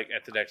that. But like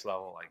at the next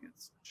level, like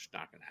it's just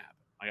not going to happen.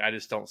 Like I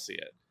just don't see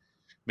it.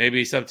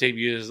 Maybe some team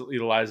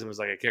utilize him as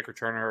like a kick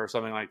returner or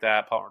something like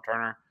that, punt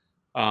returner.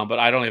 But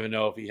I don't even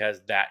know if he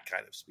has that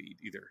kind of speed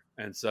either.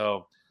 And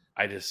so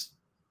I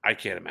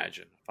can't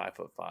imagine 5'5",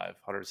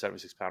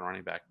 176 pound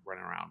running back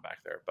running around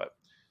back there. But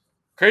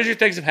crazier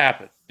things have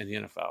happened in the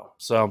NFL.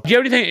 So, do you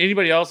have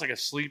anybody else like a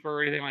sleeper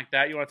or anything like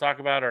that you want to talk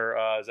about, or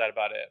is that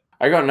about it?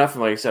 I got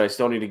nothing. Like I said, I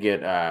still need to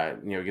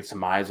get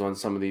some eyes on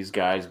some of these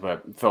guys,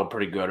 but felt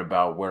pretty good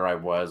about where I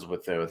was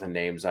with the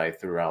names I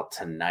threw out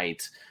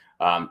tonight.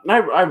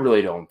 I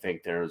really don't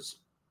think there's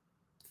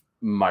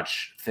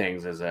much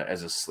things as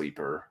a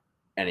sleeper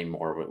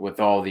anymore with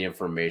all the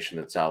information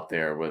that's out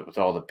there, with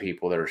all the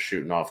people that are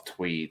shooting off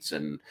tweets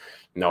and,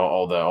 you know,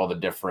 all the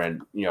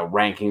different, you know,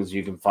 rankings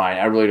you can find.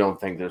 I really don't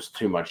think there's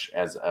too much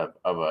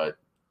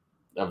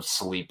of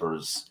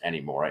sleepers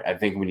anymore. I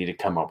think we need to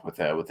come up with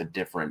a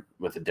different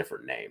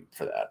name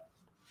for that.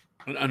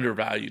 An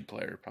undervalued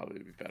player probably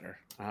would be better.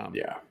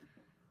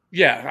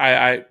 Yeah,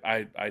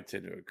 I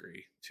tend to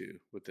agree too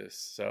with this.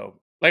 So,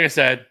 like I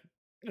said,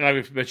 like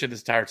we've mentioned this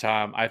entire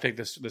time, I think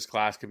this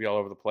class could be all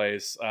over the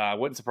place.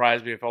 Wouldn't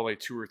surprise me if only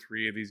 2 or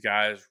 3 of these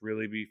guys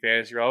really be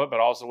fantasy relevant, but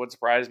also wouldn't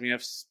surprise me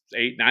if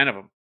 8, 9 of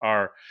them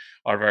are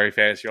very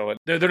fantasy relevant.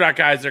 They're not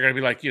guys that are going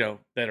to be like, you know,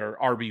 that are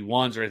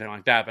RB1s or anything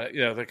like that, but,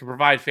 you know, they can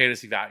provide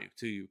fantasy value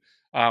to you.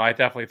 I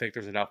definitely think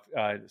there's enough,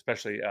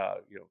 especially,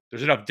 you know,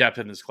 there's enough depth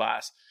in this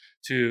class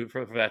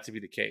for that to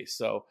be the case.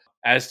 So,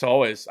 as to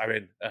always, I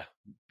mean,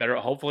 better.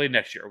 Hopefully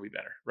next year will be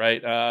better,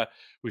 right?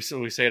 We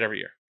say it every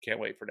year. Can't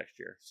wait for next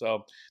year.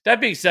 So that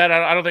being said,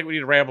 I don't think we need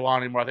to ramble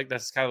on anymore. I think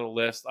that's kind of the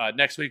list.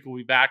 Next week we'll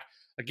be back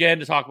again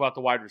to talk about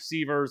the wide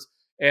receivers,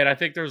 and I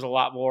think there's a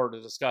lot more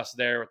to discuss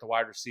there with the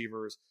wide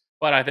receivers.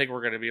 But I think we're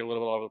going to be a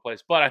little bit all over the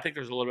place. But I think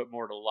there's a little bit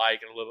more to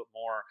like and a little bit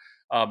more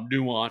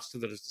nuance to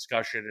the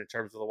discussion in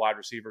terms of the wide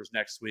receivers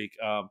next week.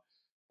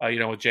 You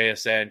know, with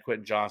JSN,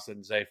 Quentin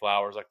Johnson, Zay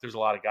Flowers, like there's a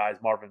lot of guys,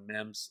 Marvin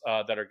Mims,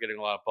 that are getting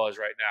a lot of buzz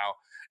right now.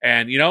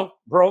 And, you know,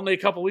 we're only a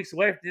couple weeks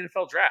away from the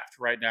NFL draft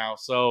right now.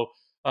 So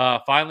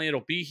finally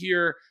it'll be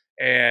here,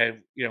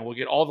 and, you know, we'll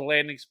get all the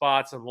landing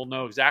spots and we'll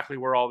know exactly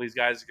where all these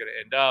guys are going to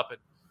end up. And,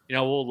 you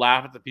know, we'll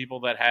laugh at the people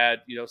that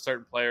had, you know,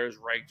 certain players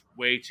ranked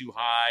way too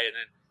high. And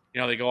then,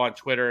 you know, they go on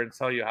Twitter and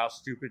tell you how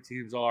stupid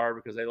teams are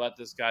because they let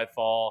this guy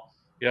fall,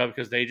 you know,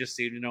 because they just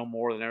seem to know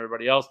more than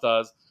everybody else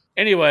does.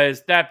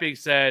 Anyways, that being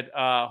said,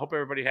 hope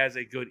everybody has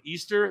a good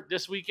Easter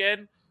this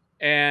weekend,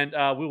 and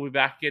we'll be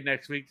back again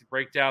next week to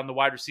break down the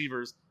wide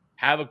receivers.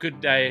 Have a good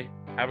day.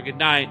 Have a good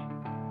night.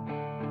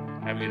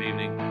 Have a good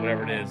evening,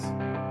 whatever it is.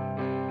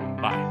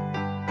 Bye.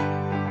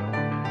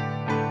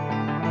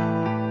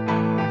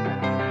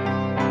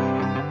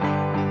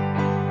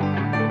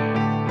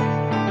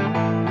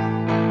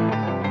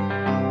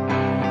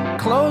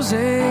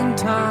 Closing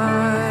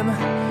time.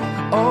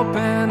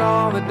 Open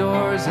all the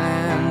doors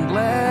and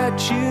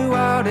let you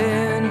out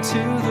into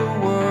the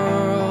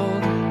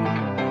world.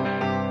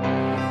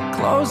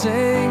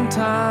 Closing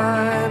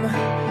time.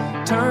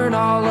 Turn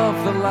all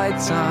of the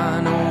lights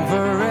on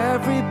over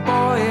every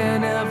boy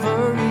and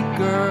every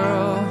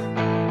girl.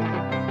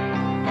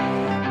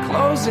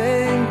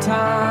 Closing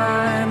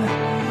time.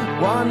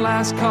 One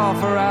last call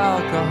for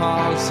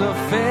alcohol, so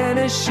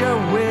finish your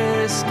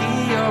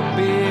whiskey or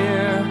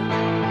beer.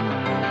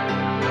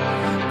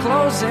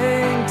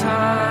 Closing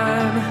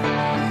time.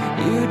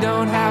 You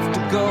don't have to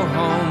go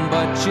home,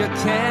 but you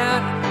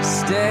can't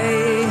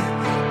stay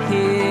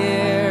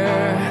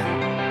here.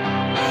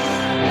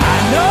 I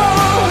know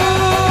who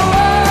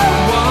I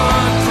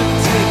want to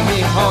take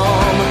me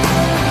home.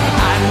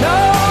 I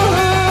know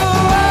who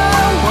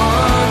I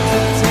want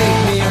to take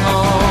me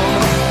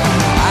home.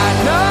 I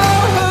know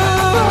who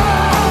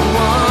I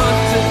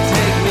want to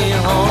take me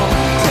home.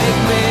 Take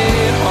me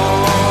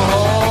home.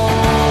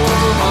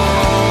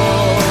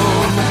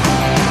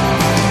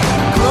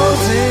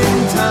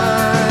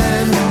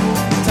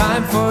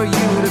 Time for you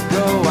to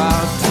go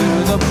out to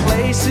the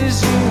places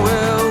you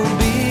will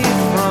be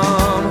from.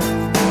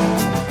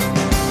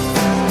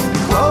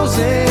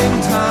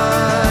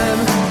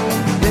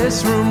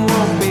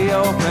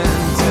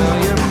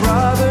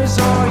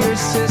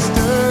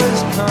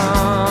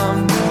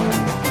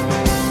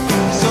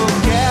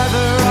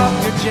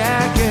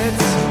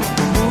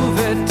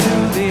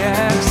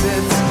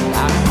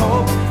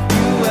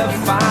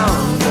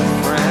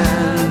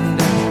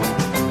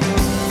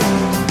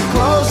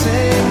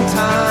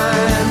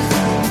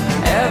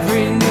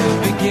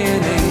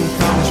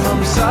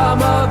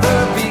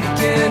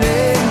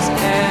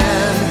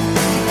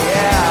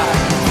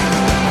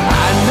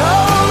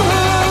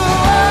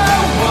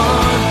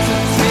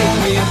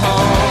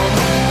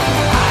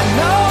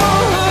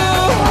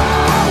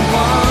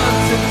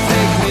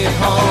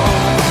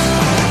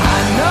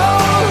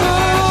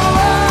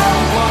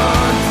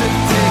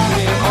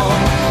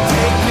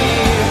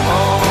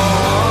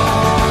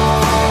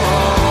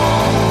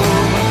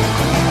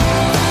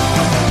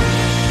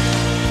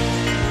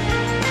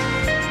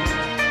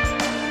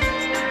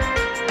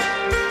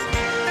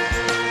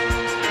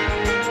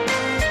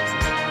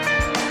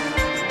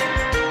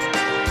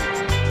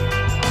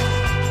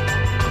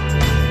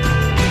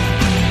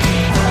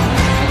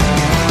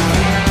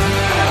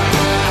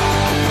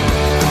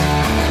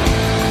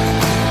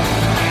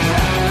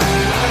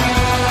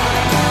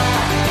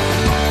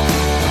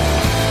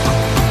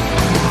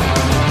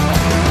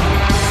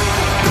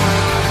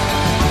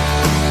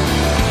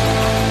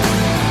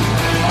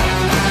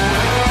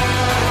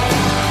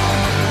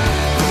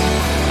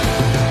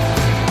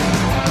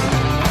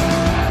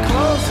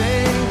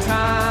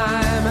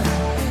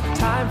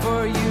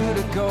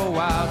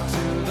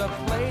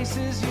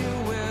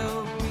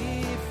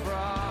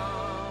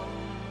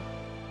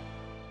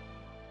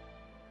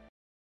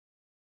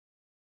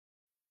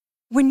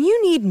 When you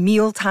need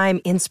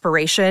mealtime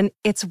inspiration,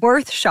 it's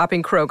worth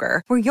shopping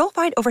Kroger, where you'll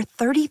find over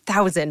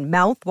 30,000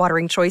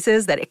 mouth-watering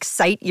choices that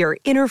excite your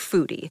inner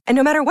foodie. And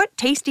no matter what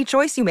tasty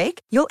choice you make,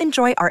 you'll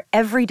enjoy our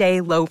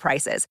everyday low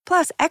prices,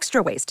 plus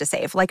extra ways to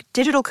save, like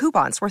digital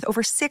coupons worth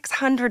over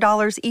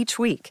 $600 each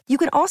week. You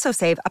can also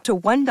save up to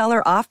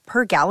 $1 off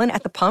per gallon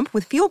at the pump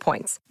with fuel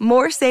points.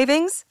 More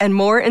savings and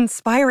more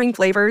inspiring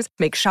flavors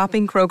make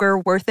shopping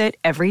Kroger worth it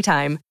every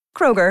time.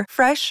 Kroger,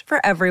 fresh for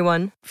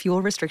everyone.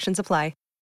 Fuel restrictions apply.